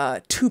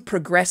too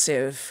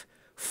progressive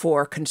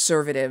for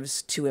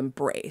conservatives to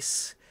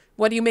embrace.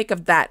 What do you make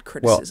of that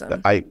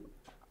criticism? Well,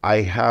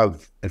 I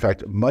have, in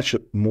fact, much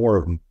more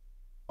of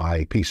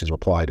my pieces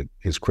reply to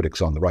his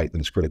critics on the right than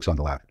his critics on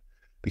the left,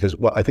 because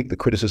I think the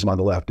criticism on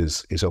the left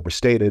is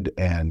overstated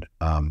and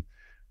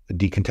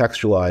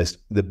decontextualized.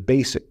 The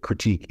basic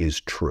critique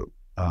is true.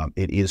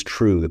 It is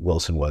true that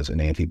Wilson was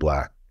an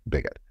anti-Black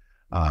bigot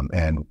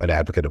and an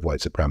advocate of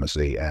white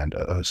supremacy and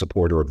a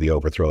supporter of the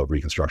overthrow of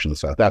Reconstruction of the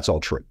South. That's all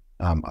true.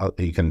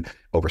 You can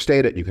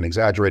overstate it, you can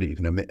exaggerate it, you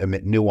can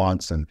omit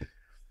nuance, and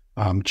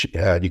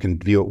you can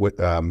view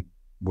it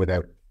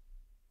without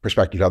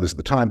perspective to others at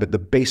the time, but the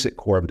basic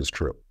core of it is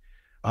true.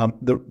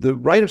 The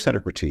right of center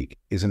critique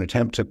is an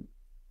attempt to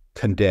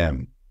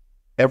condemn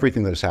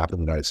everything that has happened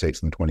in the United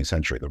States in the 20th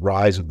century, the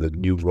rise of the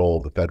new role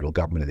of the federal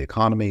government in the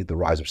economy, the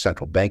rise of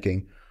central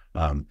banking,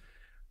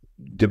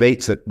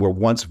 debates that were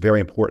once very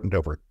important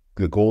over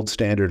the gold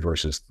standard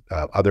versus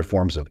other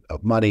forms of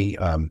money,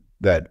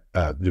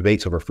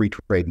 debates over free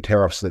trade and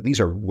tariffs,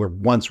 that were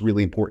once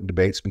really important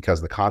debates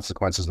because the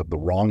consequences of the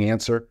wrong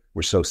answer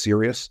were so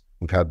serious.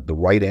 We've had the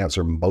right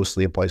answer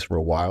mostly in place for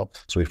a while,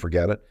 so we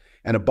forget it.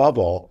 And above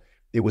all,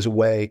 it was a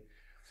way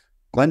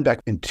Glenn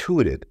Beck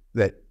intuited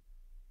that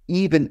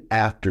even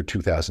after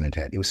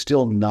 2010, it was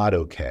still not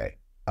okay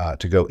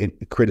to go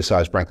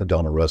criticize Franklin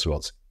Delano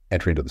Roosevelt's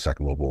entry into the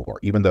Second World War,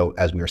 even though,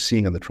 as we are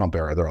seeing in the Trump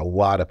era, there are a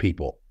lot of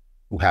people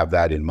who have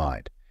that in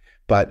mind.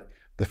 But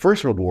the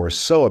First World War is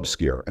so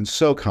obscure and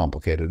so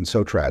complicated and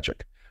so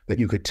tragic that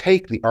you could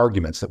take the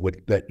arguments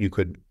that you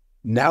could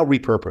now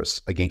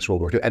repurpose against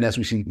World War II, and as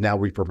we see now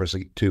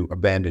repurposing to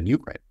abandon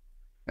Ukraine,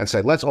 and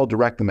say, let's all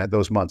direct them at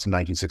those months in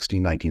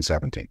 1916,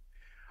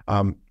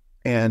 1917.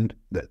 And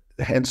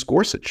hence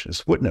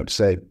Gorsuch's footnote to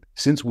say,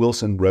 since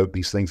Wilson wrote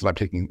these things that I'm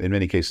taking in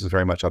many cases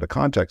very much out of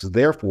context,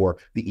 therefore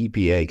the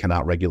EPA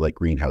cannot regulate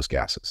greenhouse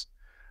gases.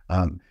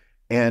 I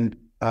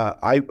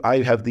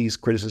have these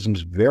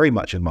criticisms very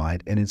much in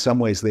mind, and in some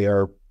ways they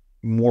are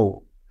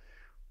more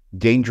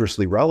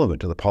dangerously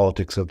relevant to the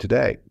politics of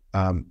today.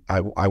 I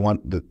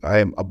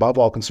am above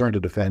all concerned to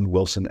defend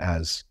Wilson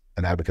as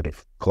an advocate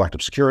of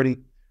collective security,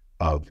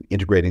 of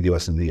integrating the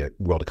U.S. in the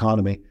world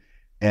economy,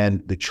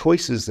 and the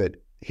choices that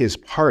his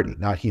party,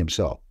 not he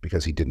himself,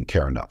 because he didn't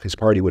care enough, his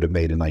party would have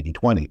made in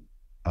 1920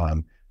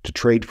 to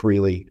trade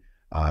freely,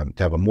 to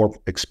have a more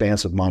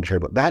expansive monetary.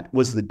 But that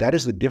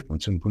is the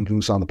difference in putting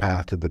us on the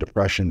path to the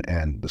Depression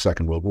and the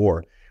Second World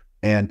War,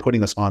 and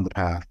putting us on the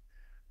path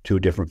to a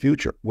different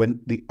future.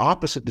 When the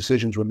opposite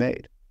decisions were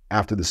made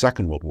after the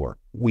Second World War,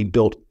 we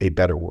built a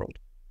better world.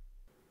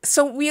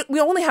 So we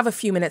only have a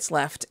few minutes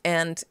left,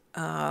 and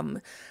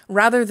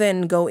rather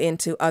than go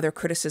into other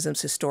criticisms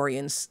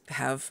historians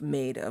have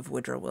made of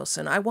Woodrow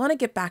Wilson, I want to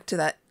get back to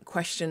that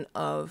question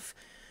of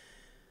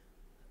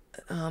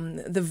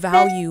the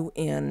value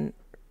in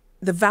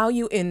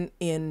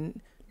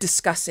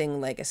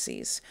discussing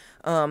legacies,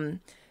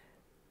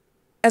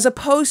 as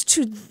opposed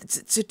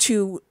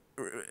to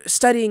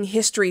studying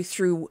history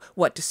through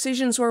what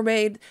decisions were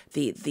made,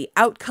 the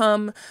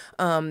outcome.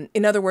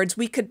 In other words,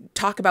 we could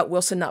talk about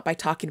Wilson not by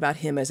talking about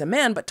him as a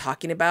man, but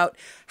talking about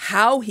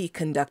how he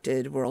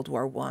conducted World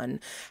War I,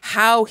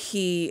 how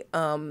he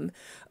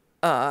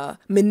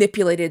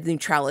manipulated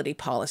neutrality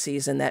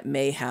policies, and that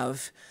may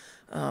have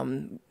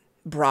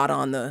brought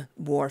on the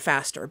war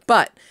faster.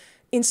 But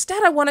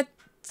instead, I wanted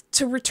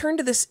to return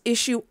to this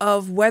issue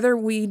of whether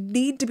we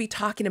need to be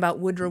talking about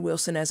Woodrow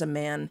Wilson as a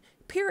man,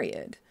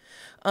 period.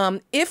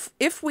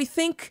 If we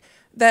think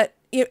that,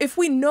 if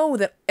we know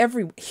that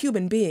every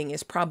human being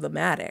is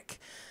problematic,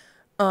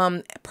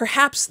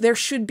 perhaps there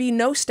should be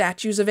no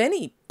statues of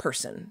any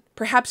person.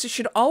 Perhaps it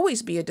should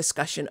always be a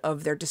discussion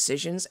of their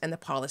decisions and the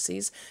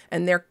policies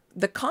and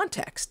the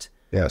context.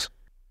 Yes.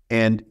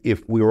 And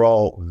if we were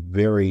all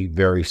very,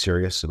 very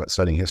serious about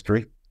studying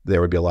history,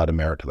 there would be a lot of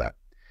merit to that.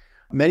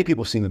 Many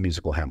people have seen the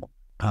musical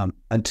Hamilton.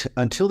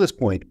 Until this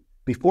point,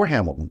 before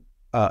Hamilton,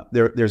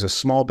 there's a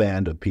small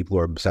band of people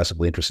who are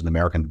obsessively interested in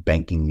American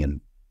banking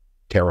and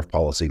tariff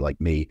policy, like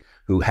me,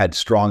 who had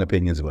strong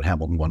opinions about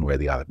Hamilton one way or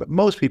the other. But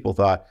most people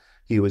thought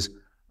he was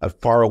a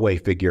faraway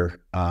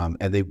figure,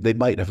 and they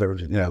might have ever,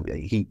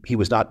 he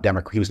was not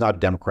a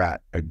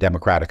Democrat or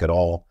democratic at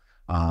all,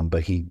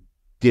 but he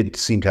did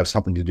seem to have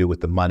something to do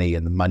with the money,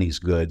 and the money's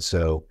good.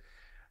 So,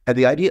 and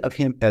the idea of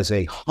him as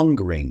a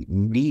hungering,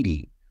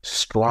 needy,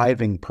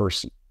 striving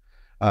person.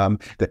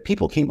 That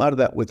people came out of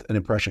that with an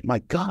impression, my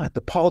God,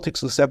 the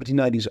politics of the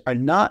 1790s are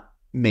not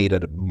made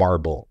out of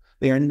marble.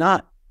 They are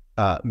not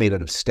made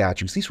out of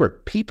statues. These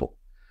were people.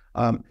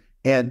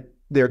 And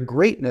their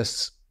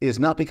greatness is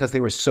not because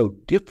they were so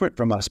different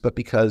from us, but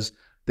because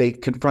they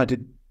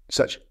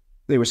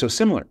were so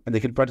similar, and they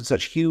confronted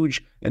such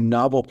huge and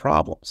novel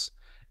problems.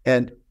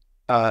 And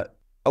a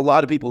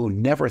lot of people who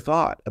never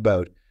thought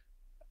about,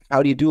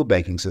 how do you do a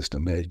banking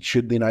system?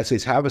 Should the United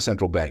States have a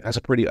central bank? That's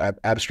a pretty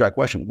abstract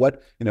question.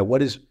 What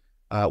is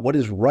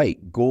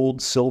right?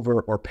 Gold,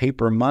 silver, or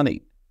paper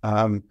money?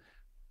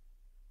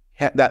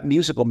 That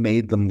musical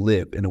made them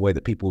live in a way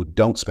that people who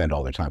don't spend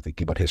all their time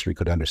thinking about history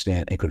could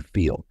understand and could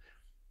feel.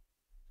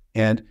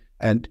 And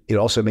it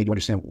also made you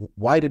understand,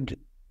 why did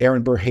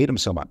Aaron Burr hate him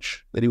so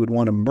much that he would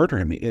want to murder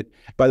him?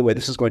 By the way,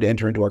 this is going to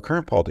enter into our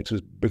current politics,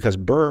 because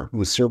Burr, who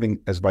was serving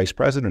as vice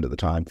president at the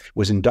time,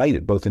 was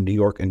indicted both in New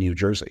York and New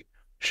Jersey,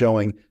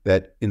 showing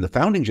that in the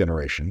founding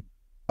generation,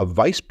 a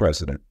vice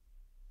president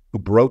who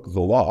broke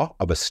the law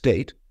of a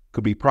state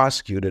could be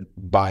prosecuted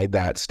by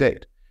that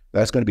state.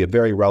 That's going to be a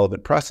very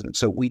relevant precedent.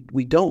 So we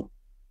don't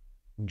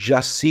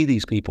just see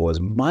these people as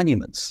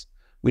monuments.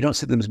 We don't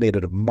see them as made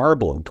out of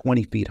marble and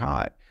 20 feet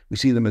high. We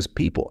see them as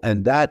people.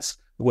 And that's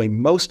the way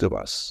most of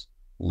us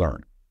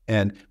learn.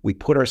 And we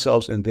put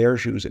ourselves in their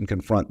shoes and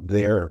confront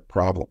their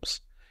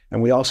problems.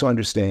 And we also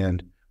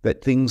understand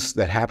that things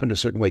that happened a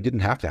certain way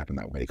didn't have to happen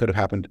that way. They could have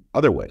happened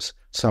other ways,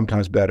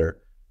 sometimes better,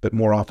 but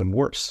more often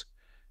worse.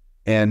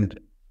 And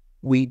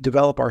we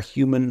develop our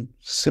human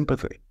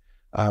sympathy.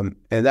 And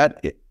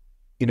that,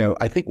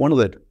 I think one of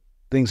the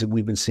things that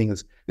we've been seeing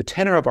is the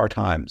tenor of our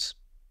times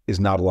is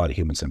not a lot of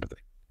human sympathy.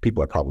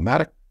 People are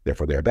problematic,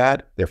 therefore they're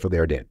bad, therefore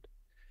they're dead.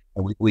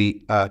 And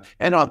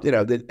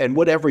and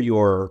whatever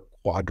your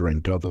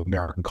quadrant of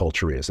American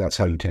culture is, that's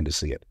how you tend to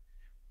see it.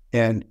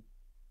 And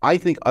I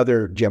think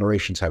other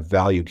generations have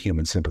valued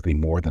human sympathy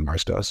more than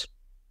ours does.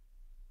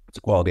 It's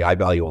a quality I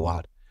value a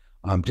lot.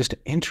 Just to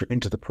enter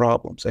into the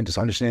problems and just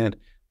understand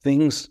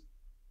things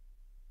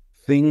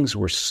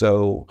were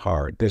so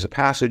hard. There's a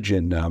passage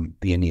in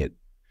the Aeneid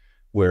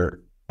where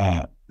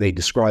they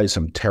describe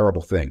some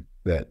terrible thing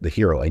that the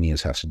hero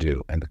Aeneas has to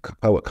do. And the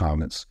poet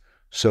comments,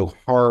 "So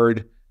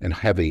hard and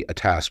heavy a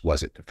task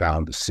was it to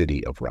found the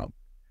city of Rome."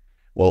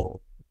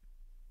 Well,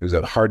 it was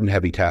a hard and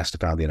heavy task to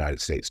found the United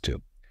States too.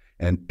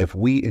 And if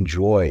we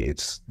enjoy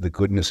the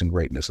goodness and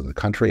greatness of the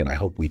country, and I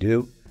hope we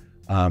do,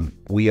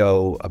 we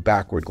owe a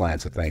backward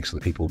glance of thanks to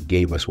the people who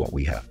gave us what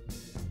we have.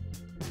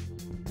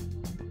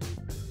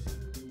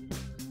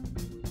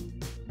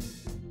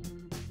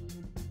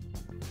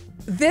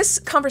 This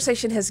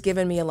conversation has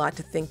given me a lot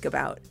to think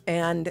about,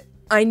 and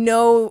I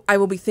know I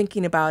will be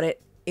thinking about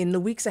it in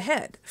the weeks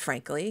ahead,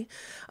 frankly,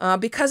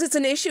 because it's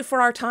an issue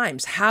for our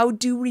times. How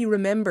do we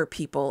remember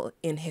people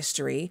in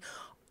history,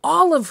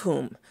 all of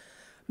whom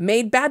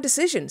made bad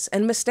decisions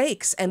and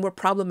mistakes and were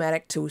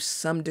problematic to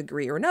some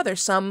degree or another,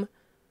 some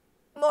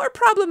more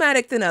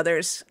problematic than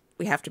others?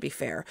 We have to be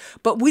fair.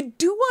 But we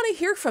do want to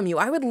hear from you.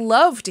 I would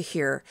love to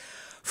hear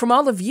from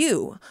all of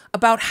you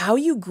about how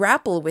you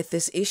grapple with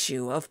this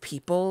issue of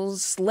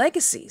people's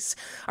legacies.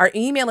 Our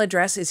email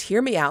address is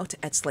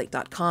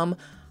hearmeout@slate.com.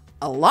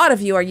 A lot of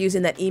you are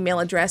using that email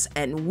address,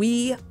 and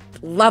we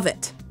love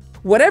it.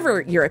 Whatever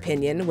your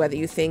opinion, whether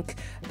you think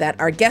that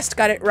our guest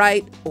got it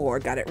right or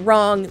got it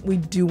wrong, we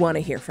do want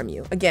to hear from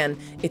you. Again,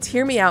 it's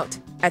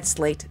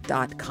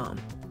hearmeout@slate.com.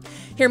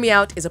 Hear Me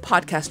Out is a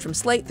podcast from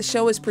Slate. The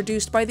show is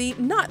produced by the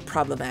not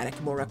problematic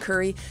Maura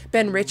Currie.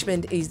 Ben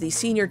Richmond is the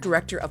Senior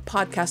Director of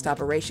Podcast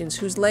Operations,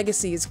 whose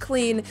legacy is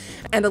clean.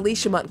 And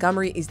Alicia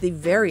Montgomery is the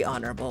very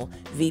honorable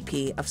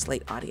VP of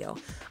Slate Audio.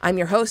 I'm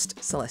your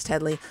host, Celeste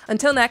Headlee.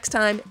 Until next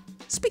time,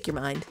 speak your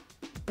mind,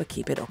 but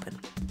keep it open.